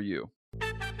store near you.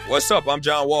 What's up? I'm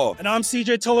John Wall. And I'm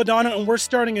CJ Toledano, and we're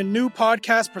starting a new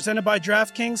podcast presented by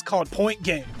DraftKings called Point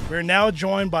Game. We're now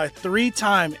joined by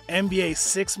 3-time NBA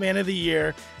Sixth Man of the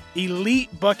Year,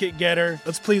 elite bucket getter.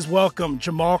 Let's please welcome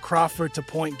Jamal Crawford to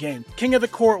Point Game. King of the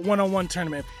Court one-on-one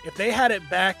tournament. If they had it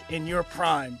back in your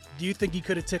prime, do you think you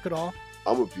could have took it all?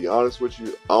 I'm going to be honest with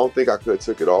you. I don't think I could have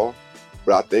took it all,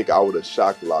 but I think I would have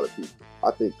shocked a lot of people.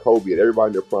 I think Kobe and everybody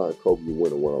in their prime, Kobe would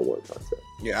win a one-on-one contest.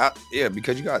 Yeah,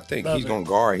 because you got to think he's going to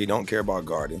guard. He don't care about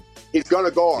guarding. He's going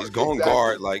to guard. He's going to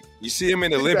guard. Like, you see him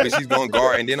in the Olympics, he's going to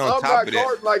guard. And then on top of that. I'm not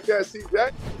guarding like that,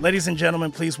 CJ. Ladies and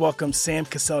gentlemen, please welcome Sam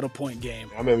Cassell to Point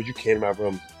Game. I remember you came out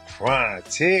from crying,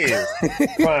 tears.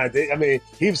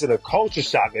 He was in a culture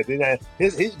shock. And then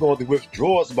he's going through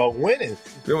withdrawals about winning.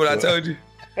 Remember what I told you?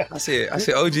 I said,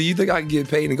 OG, you think I can get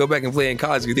paid and go back and play in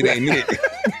college? You think they ain't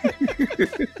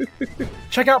it?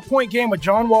 Check out Point Game with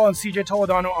John Wall and CJ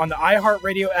Toledano on the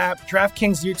iHeartRadio app,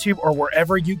 DraftKings YouTube, or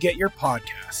wherever you get your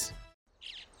podcasts.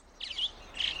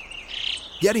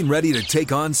 Getting ready to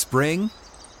take on spring?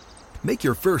 Make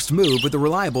your first move with the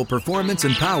reliable performance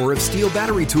and power of Steel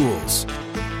battery tools.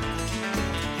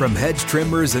 From hedge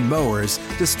trimmers and mowers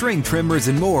to string trimmers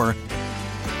and more,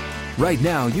 right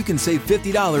now you can save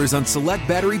 $50 on select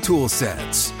battery tool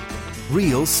sets.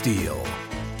 Real Steel.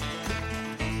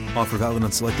 Offer valid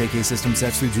on select AK system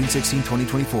sets through June 16,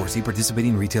 2024. See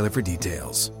participating retailer for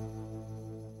details.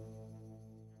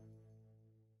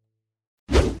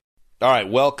 All right,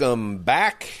 welcome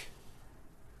back.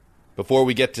 Before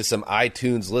we get to some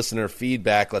iTunes listener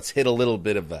feedback, let's hit a little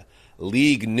bit of the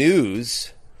league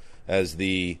news as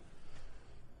the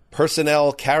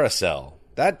personnel carousel.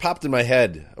 That popped in my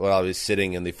head while I was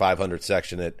sitting in the 500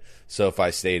 section at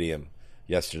SoFi Stadium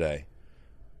yesterday.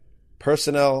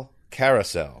 Personnel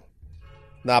carousel.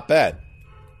 Not bad.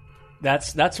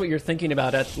 That's what you're thinking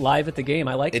about live at the game.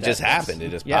 I like it. It just happened. It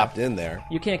just popped in there.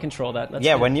 You can't control that.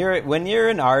 That's when you're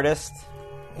an artist,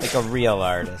 like a real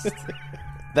artist,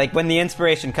 like when the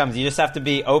inspiration comes, you just have to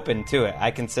be open to it.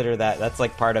 I consider that's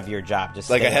like part of your job.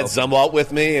 Just like I had Zumwalt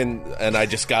with me, and I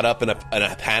just got up in a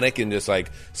panic and just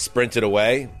like sprinted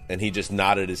away, and he just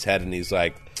nodded his head and he's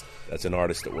like, "That's an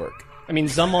artist at work." I mean,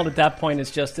 Zumwalt at that point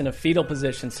is just in a fetal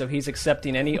position, so he's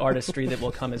accepting any artistry that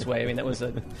will come his way. I mean, that was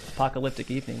an apocalyptic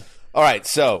evening. All right,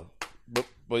 so,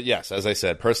 but yes, as I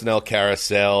said, personnel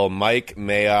carousel. Mike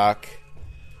Mayock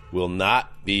will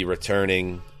not be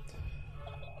returning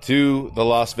to the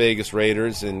Las Vegas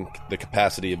Raiders in the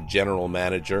capacity of general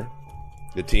manager.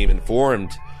 The team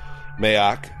informed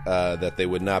Mayock that they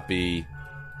would not be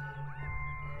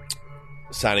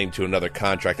signing to another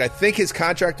contract. I think his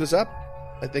contract was up.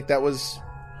 I think that was...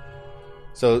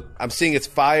 So I'm seeing it's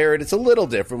fired. It's a little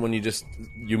different when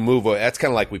you move away. That's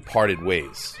kind of like we parted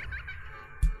ways.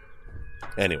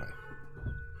 Anyway,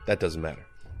 that doesn't matter.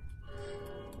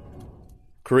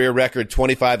 Career record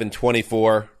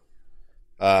 25-24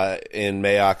 in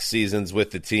Mayock's seasons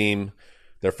with the team.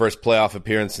 Their first playoff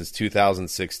appearance since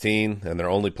 2016 and their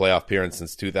only playoff appearance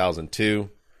since 2002.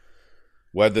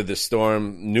 Weathered the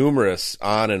storm, numerous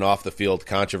on and off the field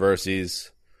controversies.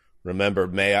 Remember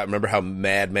how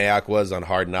mad Mayock was on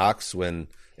Hard Knocks when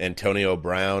Antonio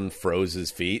Brown froze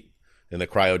his feet in the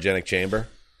cryogenic chamber?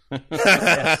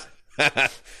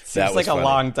 Seems like a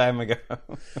long time ago.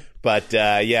 But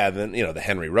then the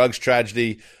Henry Ruggs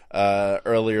tragedy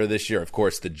earlier this year. Of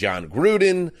course, the John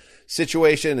Gruden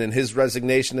situation and his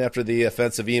resignation after the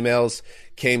offensive emails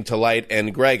came to light.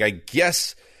 And Greg, I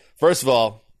guess, first of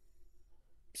all,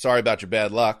 sorry about your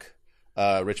bad luck,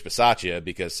 Rich Bisaccia,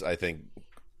 because I think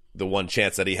the one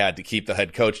chance that he had to keep the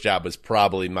head coach job was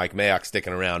probably Mike Mayock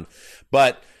sticking around.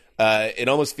 But it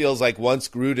almost feels like once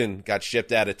Gruden got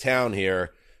shipped out of town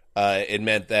here, it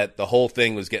meant that the whole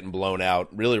thing was getting blown out,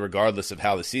 really regardless of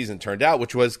how the season turned out,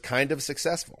 which was kind of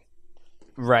successful.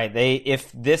 Right. If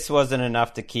this wasn't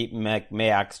enough to keep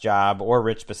Mayock's job or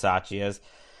Rich Bisaccia's,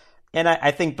 and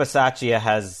I think Bisaccia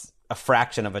has a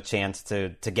fraction of a chance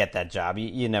to get that job.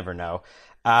 You never know.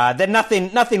 Then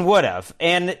nothing would have.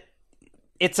 And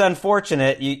it's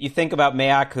unfortunate. You think about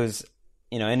Mayock, who's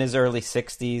in his early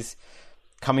 60s,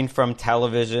 coming from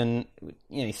television.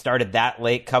 He started that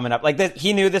late, coming up like that.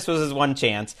 He knew this was his one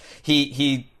chance.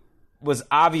 He was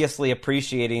obviously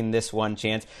appreciating this one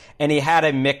chance, and he had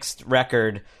a mixed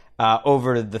record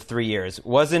over the 3 years.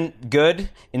 Wasn't good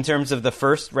in terms of the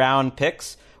first round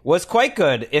picks. Was quite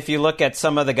good if you look at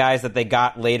some of the guys that they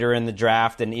got later in the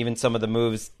draft, and even some of the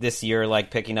moves this year, like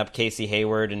picking up Casey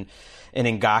Hayward and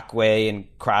Ngakoue, and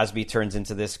Crosby turns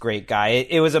into this great guy.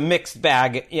 It was a mixed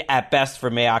bag at best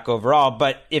for Mayock overall.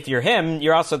 But if you're him,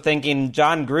 you're also thinking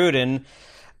John Gruden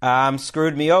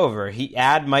screwed me over. He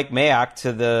add Mike Mayock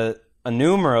to the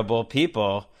innumerable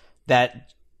people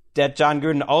that John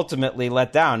Gruden ultimately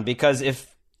let down. Because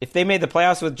if they made the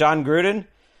playoffs with John Gruden,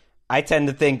 I tend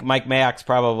to think Mike Mayock's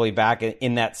probably back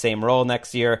in that same role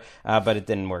next year, but it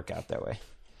didn't work out that way.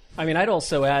 I mean, I'd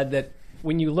also add that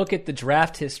when you look at the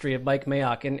draft history of Mike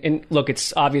Mayock, and look,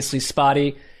 it's obviously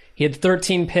spotty. He had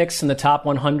 13 picks in the top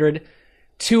 100.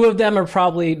 2 of them are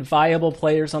probably viable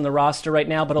players on the roster right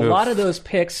now, but a lot of those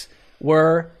picks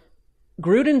were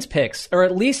Gruden's picks, or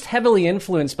at least heavily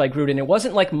influenced by Gruden. It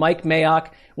wasn't like Mike Mayock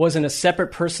was in a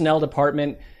separate personnel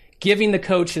department giving the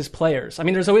coach his players. I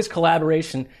mean, there's always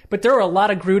collaboration, but there are a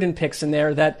lot of Gruden picks in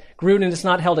there that Gruden is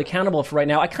not held accountable for right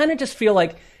now. I kind of just feel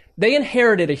like they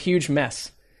inherited a huge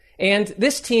mess. And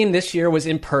this team this year was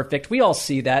imperfect. We all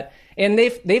see that. And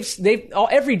every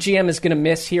GM is going to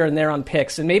miss here and there on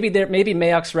picks. And maybe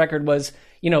Mayock's record was,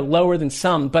 lower than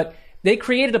some, but they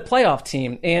created a playoff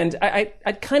team. And I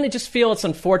kind of just feel it's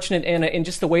unfortunate in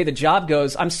just the way the job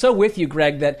goes. I'm so with you,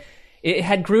 Greg, that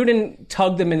had Gruden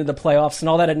tugged them into the playoffs and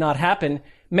all that had not happened,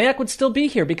 Mayock would still be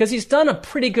here because he's done a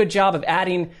pretty good job of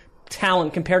adding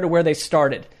talent compared to where they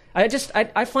started.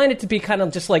 I find it to be kind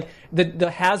of just like the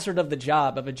hazard of the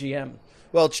job of a GM.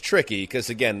 Well, it's tricky because,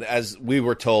 again, as we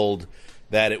were told,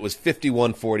 that it was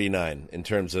 51-49 in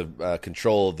terms of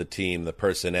control of the team, the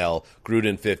personnel.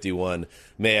 Gruden 51,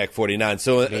 Mayock 49.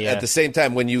 So at the same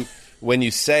time, when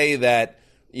you say that,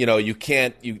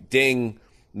 you ding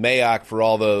Mayock for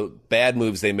all the bad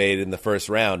moves they made in the first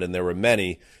round, and there were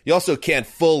many, you also can't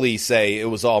fully say it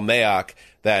was all Mayock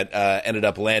that ended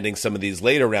up landing some of these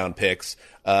later round picks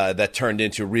that turned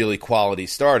into really quality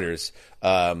starters.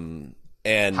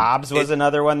 And Hobbs was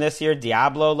another one this year.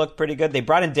 Diablo looked pretty good. They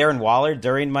brought in Darren Waller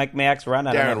during Mike Mayock's run.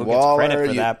 I don't know who gets credit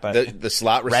for that, but the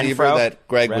slot receiver Renfro, that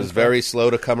Greg was very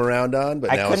slow to come around on,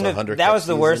 but now it's 100. That was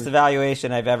the worst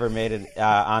evaluation I've ever made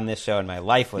on this show in my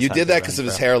life. Was you Hunter did that because Renfro. of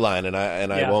his hairline, and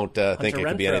I won't think it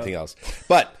could be anything else.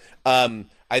 But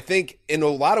I think in a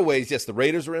lot of ways, yes, the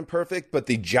Raiders were imperfect, but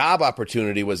the job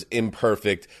opportunity was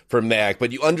imperfect for Mayock.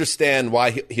 But you understand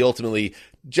why he ultimately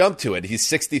jumped to it. He's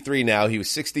 63 now. He was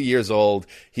 60 years old.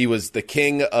 He was the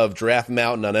king of Draft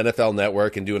Mountain on NFL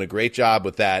Network and doing a great job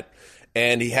with that.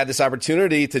 And he had this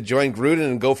opportunity to join Gruden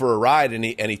and go for a ride, and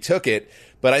he took it.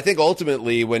 But I think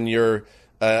ultimately when you're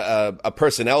a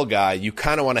personnel guy, you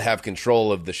kind of want to have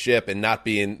control of the ship and not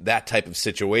be in that type of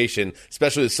situation,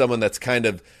 especially with someone that's kind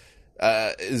of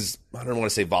I don't want to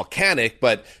say volcanic,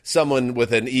 but someone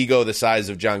with an ego the size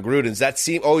of John Gruden's. That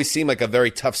always seemed like a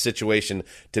very tough situation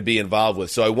to be involved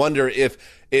with. So I wonder if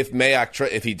Mayock,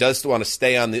 if he does want to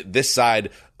stay on this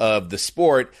side of the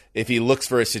sport, if he looks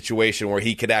for a situation where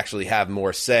he could actually have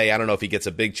more say. I don't know if he gets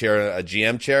a big chair, a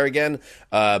GM chair again,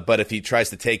 but if he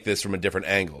tries to take this from a different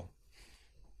angle.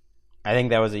 I think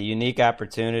that was a unique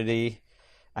opportunity.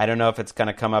 I don't know if it's going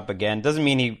to come up again. Doesn't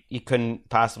mean he couldn't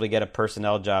possibly get a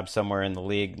personnel job somewhere in the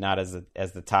league, not as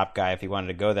the top guy if he wanted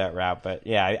to go that route. But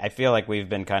yeah, I feel like we've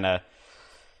been kind of,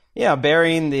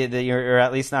 burying or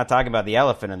at least not talking about the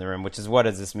elephant in the room, which is what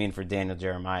does this mean for Daniel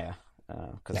Jeremiah?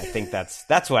 because I think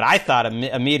that's what I thought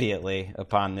immediately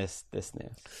upon this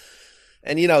news.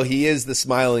 And, he is the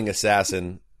smiling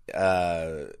assassin.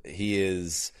 He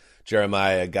is,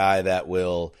 Jeremiah, a guy that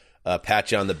will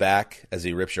pat you on the back as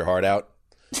he rips your heart out.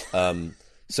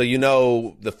 So,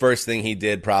 the first thing he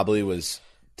did probably was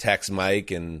text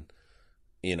Mike and,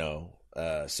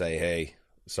 say, hey,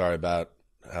 sorry about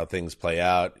how things play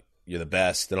out. You're the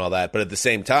best and all that. But at the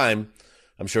same time,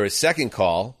 I'm sure his second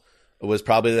call was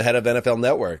probably the head of NFL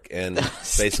Network and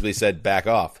basically said, back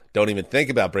off. Don't even think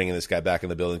about bringing this guy back in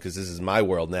the building because this is my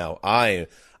world now. I'm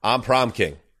prom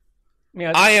king.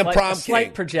 I am prom king.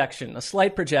 A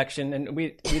slight projection, and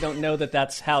we don't know that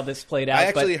that's how this played out. I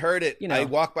actually heard it. I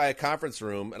walked by a conference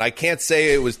room, and I can't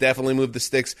say it was definitely Move the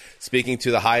Sticks speaking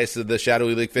to the highest of the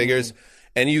Shadowy League figures,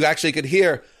 and you actually could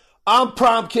hear, I'm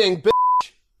prom king, bitch.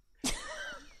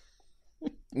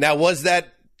 Now, was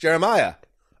that Jeremiah?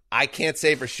 I can't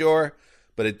say for sure,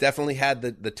 but it definitely had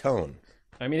the tone.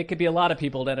 I mean, it could be a lot of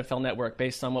people at NFL Network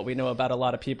based on what we know about a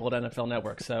lot of people at NFL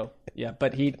Network. So, yeah,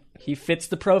 but he fits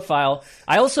the profile.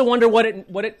 I also wonder what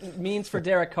it means for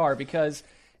Derek Carr, because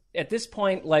at this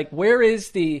point, where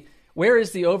is the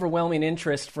overwhelming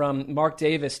interest from Mark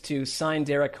Davis to sign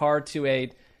Derek Carr to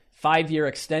a 5-year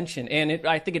extension? And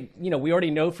I think we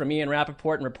already know from Ian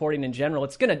Rappaport and reporting in general,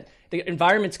 the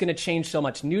environment's going to change so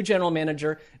much. New general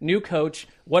manager, new coach.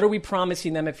 What are we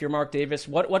promising them if you're Mark Davis?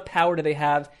 What power do they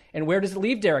have? And where does it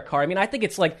leave Derek Carr? I mean, I think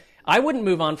it's I wouldn't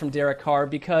move on from Derek Carr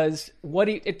because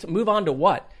move on to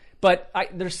what? But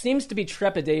there seems to be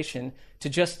trepidation to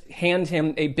just hand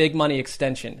him a big money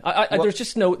extension.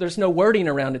 There's no wording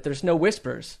around it. There's no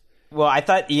whispers. Well, I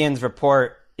thought Ian's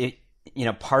report,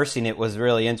 parsing it was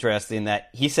really interesting, that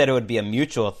he said it would be a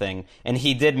mutual thing, and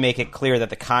he did make it clear that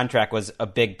the contract was a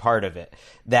big part of it,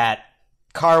 that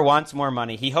Carr wants more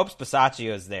money. He hopes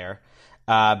Bisaccia is there,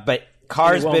 but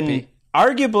Carr's been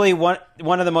arguably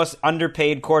one of the most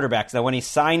underpaid quarterbacks. Now, when he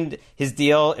signed his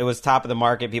deal, it was top of the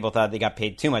market. People thought they got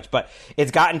paid too much, but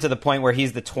it's gotten to the point where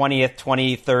he's the 20th,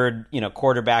 23rd,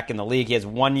 quarterback in the league. He has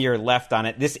 1 year left on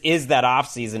it. This is that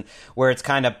offseason where it's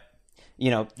kind of,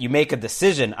 you make a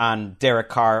decision on Derek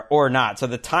Carr or not. So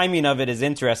the timing of it is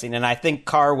interesting, and I think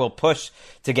Carr will push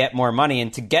to get more money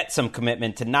and to get some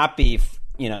commitment, to not be,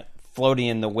 floating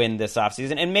in the wind this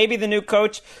offseason. And maybe the new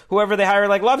coach, whoever they hire,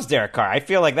 loves Derek Carr. I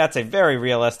feel like that's a very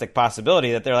realistic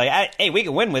possibility, that they're like, hey, we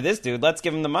can win with this dude. Let's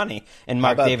give him the money. And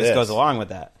Mark Davis goes along with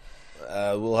that.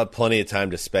 We'll have plenty of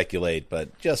time to speculate,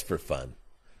 but just for fun,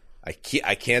 I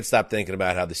can't stop thinking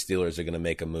about how the Steelers are going to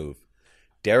make a move.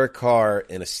 Derek Carr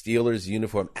in a Steelers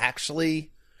uniform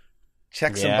actually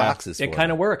checks some boxes for It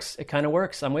kind of works.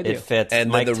 I'm with you. It fits. And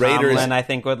Mike then the Raiders, Tomlin, I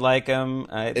think, would like him.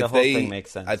 The whole thing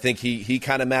makes sense. I think he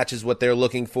kind of matches what they're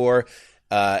looking for.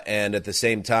 And at the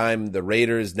same time, the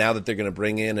Raiders, now that they're going to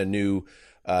bring in a new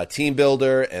team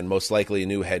builder and most likely a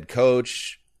new head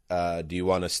coach, do you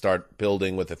want to start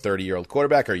building with a 30-year-old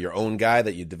quarterback or your own guy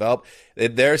that you develop?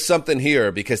 There's something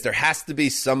here, because there has to be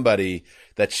somebody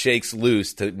that shakes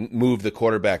loose to move the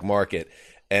quarterback market.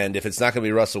 And if it's not going to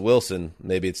be Russell Wilson,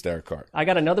 maybe it's Derek Carr. I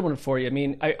got another one for you. I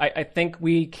mean, I think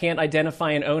we can't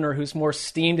identify an owner who's more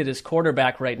steamed at his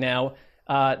quarterback right now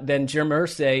than Jim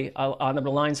Irsay, on the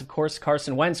lines, of course,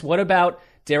 Carson Wentz. What about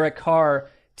Derek Carr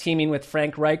teaming with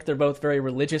Frank Reich? They're both very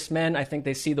religious men. I think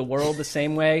they see the world the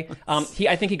same way.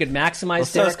 I think he could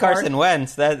maximize Derek Carr. Carson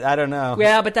Wentz. That I don't know.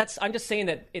 Yeah, but I'm just saying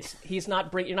that you're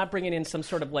not bringing in some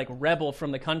sort of rebel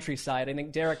from the countryside. I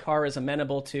think Derek Carr is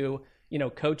amenable to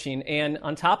coaching, and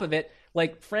on top of it,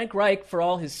 Frank Reich, for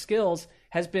all his skills,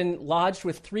 has been lodged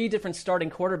with 3 different starting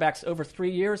quarterbacks over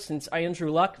 3 years since Andrew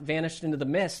Luck vanished into the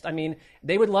mist. I mean,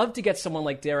 they would love to get someone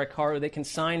like Derek Carr who they can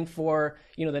sign for,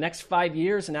 the next 5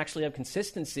 years and actually have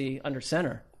consistency under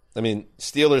center. I mean,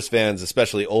 Steelers fans,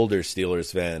 especially older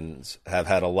Steelers fans, have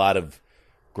had a lot of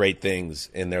great things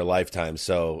in their lifetime.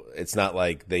 So it's not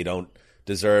like they don't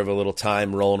deserve a little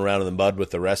time rolling around in the mud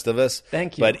with the rest of us.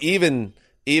 Thank you. But even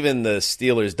the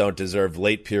Steelers don't deserve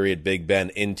late period Big Ben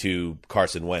into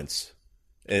Carson Wentz.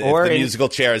 Or if the musical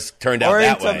chairs turned out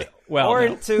that way.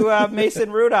 Into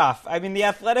Mason Rudolph. I mean, The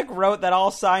Athletic wrote that all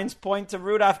signs point to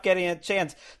Rudolph getting a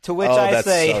chance, to which I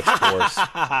say,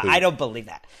 I don't believe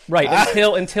that. Right,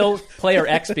 until player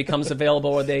X becomes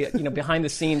available, or they, behind the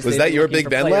scenes. Was that your Big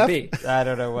Ben laugh? I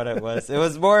don't know what it was. It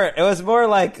was more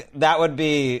like that would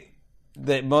be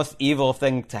the most evil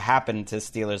thing to happen to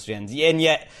Steelers fans. And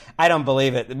yet, I don't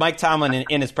believe it. Mike Tomlin,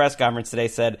 in his press conference today,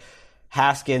 said,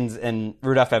 Haskins and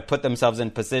Rudolph have put themselves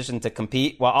in position to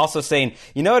compete, while also saying,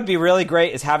 it'd be really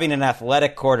great is having an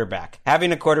athletic quarterback.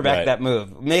 Having a quarterback that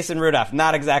move. Mason Rudolph,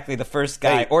 not exactly the first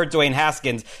guy, or Dwayne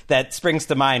Haskins that springs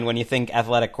to mind when you think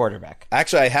athletic quarterback.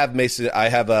 Actually, I have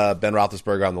Ben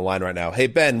Roethlisberger on the line right now. Hey,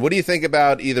 Ben, what do you think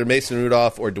about either Mason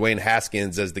Rudolph or Dwayne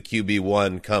Haskins as the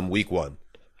QB1 come week 1?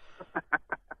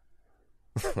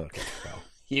 Okay, well,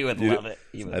 you would love it.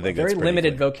 I think very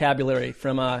limited vocabulary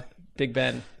from Big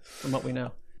Ben, from what we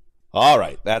know. All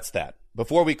right, that's that.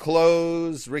 Before we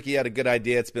close, Ricky had a good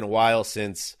idea. It's been a while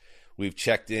since we've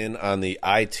checked in on the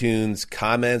iTunes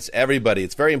comments. Everybody,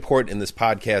 it's very important in this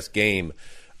podcast game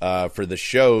for the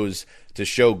shows to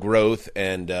show growth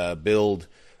and build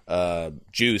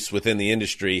juice within the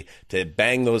industry, to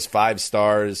bang those 5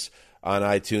 stars on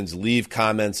iTunes, leave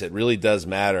comments. It really does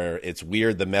matter. It's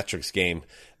weird, the metrics game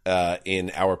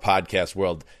in our podcast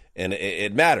world, and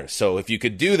it matters. So if you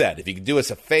could do that, if you could do us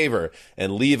a favor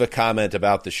and leave a comment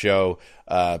about the show,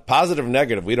 positive or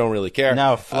negative, we don't really care.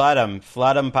 No, flood them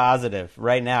positive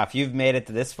right now. If you've made it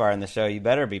to this far in the show, you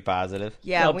better be positive.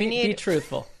 Yeah, be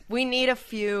truthful. We need a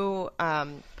few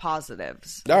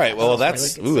positives. All right, well,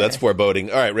 that's foreboding.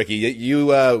 All right, Ricky, you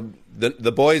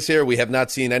the boys here, we have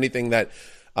not seen anything that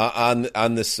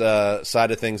on this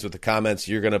side of things with the comments.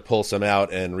 You're going to pull some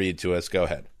out and read to us. Go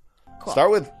ahead.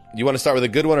 Cool. You want to start with a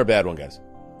good one or a bad one, guys?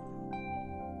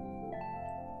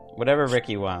 Whatever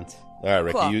Ricky wants. All right,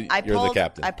 Ricky, cool. you're the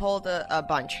captain. I pulled a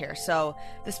bunch here. So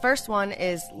this first one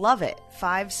is love it.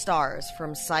 5 stars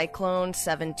from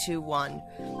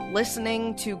Cyclone721.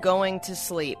 Listening to going to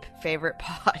sleep. Favorite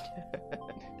pod.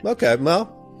 Okay,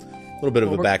 well, a little bit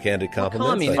of a backhanded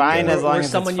compliment. Fine, as long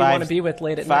as someone it's you want to be with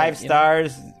late at 5 night.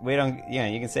 stars. We don't.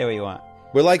 You can say what you want.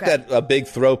 We're like that big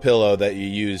throw pillow that you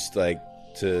used to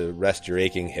rest your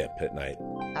aching hip at night.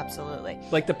 Absolutely.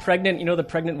 Like the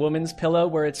pregnant woman's pillow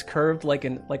where it's curved like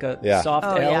a soft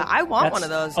L. Yeah, I want one of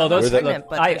those. Those pregnant,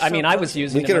 but I was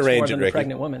using it much more than the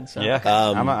pregnant woman. So. Yeah,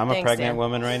 I'm a Thanks, pregnant Dan.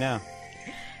 woman right now.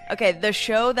 Okay, the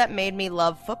show that made me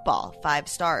love football. 5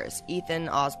 stars. Ethan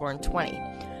Osborne 20.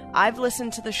 I've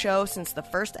listened to the show since the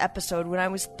first episode when I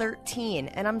was 13,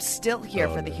 and I'm still here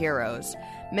for the heroes.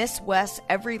 Miss Wes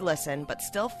every listen, but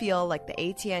still feel like the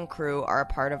ATN crew are a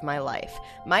part of my life.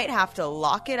 Might have to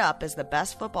lock it up as the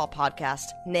best football podcast,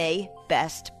 nay,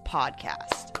 best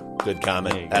podcast. Good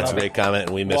comment. That's a great comment,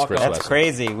 and we miss Chris That's Wesson.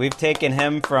 crazy. We've taken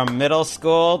him from middle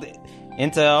school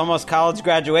into almost college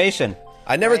graduation.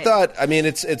 I never thought. I mean,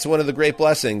 it's one of the great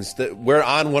blessings that we're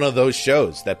on one of those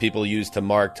shows that people use to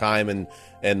mark time and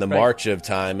the march of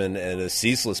time and a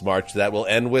ceaseless march that will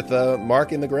end with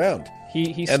marking the ground.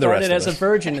 He started as a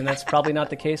virgin, and that's probably not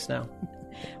the case now.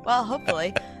 Well,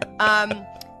 hopefully.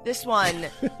 This one,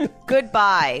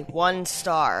 goodbye, 1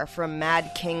 star from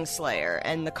Mad Kingslayer,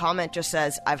 and the comment just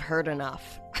says, I've heard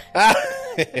enough.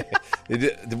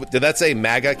 Did that say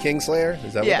MAGA Kingslayer?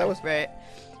 Is that what that was? Right.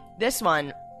 This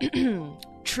one,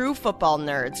 true football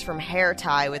nerds from Hair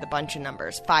Tie with a bunch of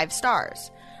numbers, 5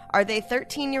 stars. Are they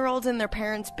 13-year-olds in their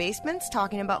parents' basements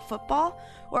talking about football?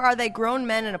 Or are they grown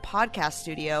men in a podcast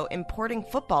studio importing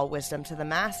football wisdom to the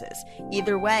masses?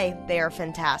 Either way, they are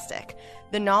fantastic.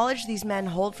 The knowledge these men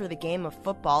hold for the game of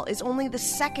football is only the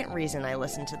second reason I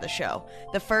listen to the show.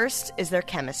 The first is their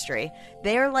chemistry.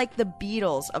 They are like the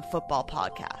Beatles of football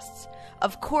podcasts.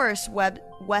 Of course,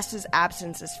 Wes's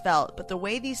absence is felt, but the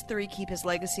way these 3 keep his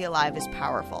legacy alive is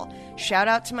powerful. Shout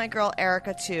out to my girl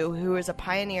Erica, too, who is a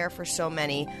pioneer for so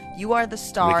many. You are the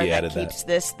star Ricky that keeps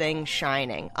this thing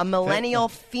shining. A millennial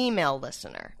female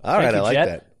listener. All right, Thank you, I like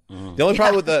Jet. that. The only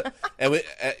problem with the and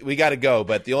we got to go,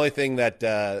 but the only thing that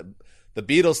the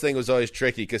Beatles thing was always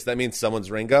tricky because that means someone's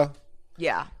Ringo.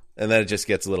 Yeah. And then it just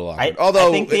gets a little awkward.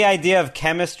 I think the idea of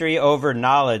chemistry over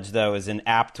knowledge, though, is an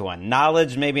apt one.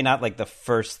 Knowledge, maybe not like the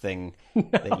first thing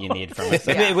that you need from it.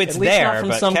 It's there,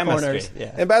 but chemistry.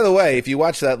 Yeah. And by the way, if you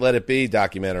watch that Let It Be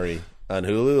documentary on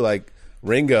Hulu, like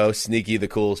Ringo, sneaky the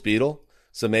coolest Beatle.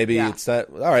 So maybe it's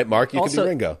not. All right, Mark, you could be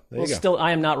Ringo. There you go. Still,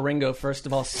 I am not Ringo, first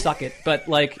of all. Suck it. But,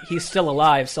 he's still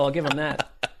alive, so I'll give him that.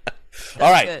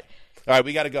 All right. Good. All right,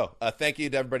 we got to go. Thank you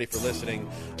to everybody for listening.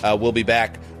 We'll be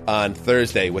back on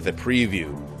Thursday with a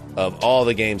preview of all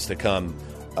the games to come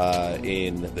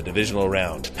in the divisional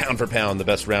round. Pound for pound, the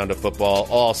best round of football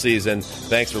all season.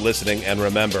 Thanks for listening, and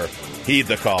remember, heed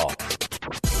the call.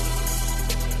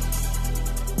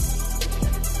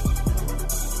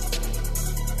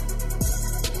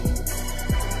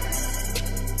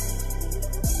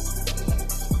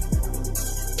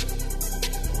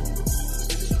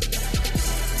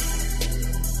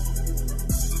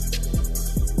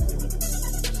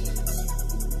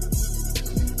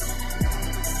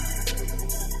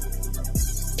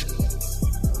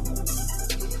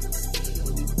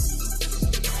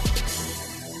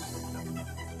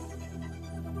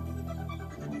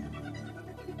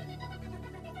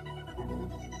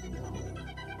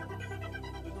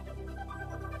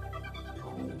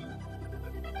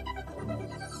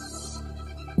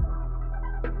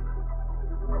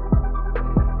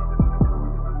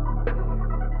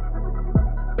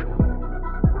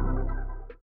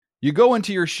 You go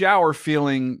into your shower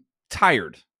feeling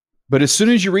tired, but as soon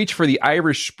as you reach for the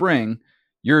Irish Spring,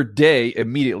 your day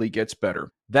immediately gets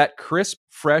better. That crisp,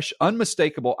 fresh,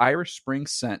 unmistakable Irish Spring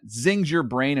scent zings your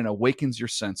brain and awakens your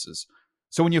senses.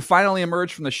 So when you finally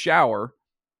emerge from the shower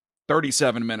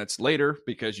 37 minutes later,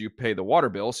 because you pay the water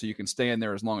bill so you can stay in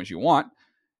there as long as you want,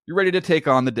 you're ready to take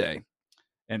on the day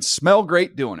and smell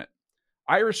great doing it.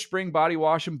 Irish Spring Body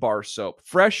Wash and Bar Soap.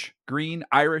 Fresh, green,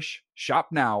 Irish. Shop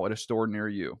now at a store near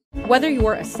you. Whether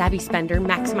you're a savvy spender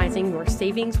maximizing your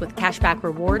savings with cashback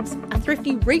rewards, a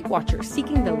thrifty rate watcher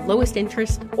seeking the lowest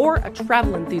interest, or a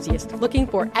travel enthusiast looking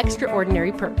for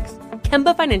extraordinary perks,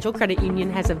 Kemba Financial Credit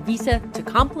Union has a visa to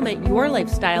complement your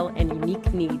lifestyle and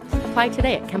unique needs. Apply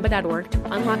today at Kemba.org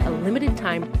to unlock a limited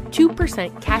time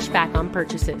 2% cash back on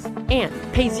purchases and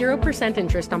pay 0%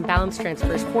 interest on balance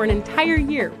transfers for an entire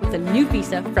year with a new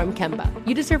visa from Kemba.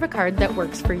 You deserve a card that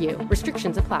works for you.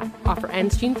 Restrictions apply. Offer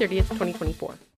ends June 30th, 2024.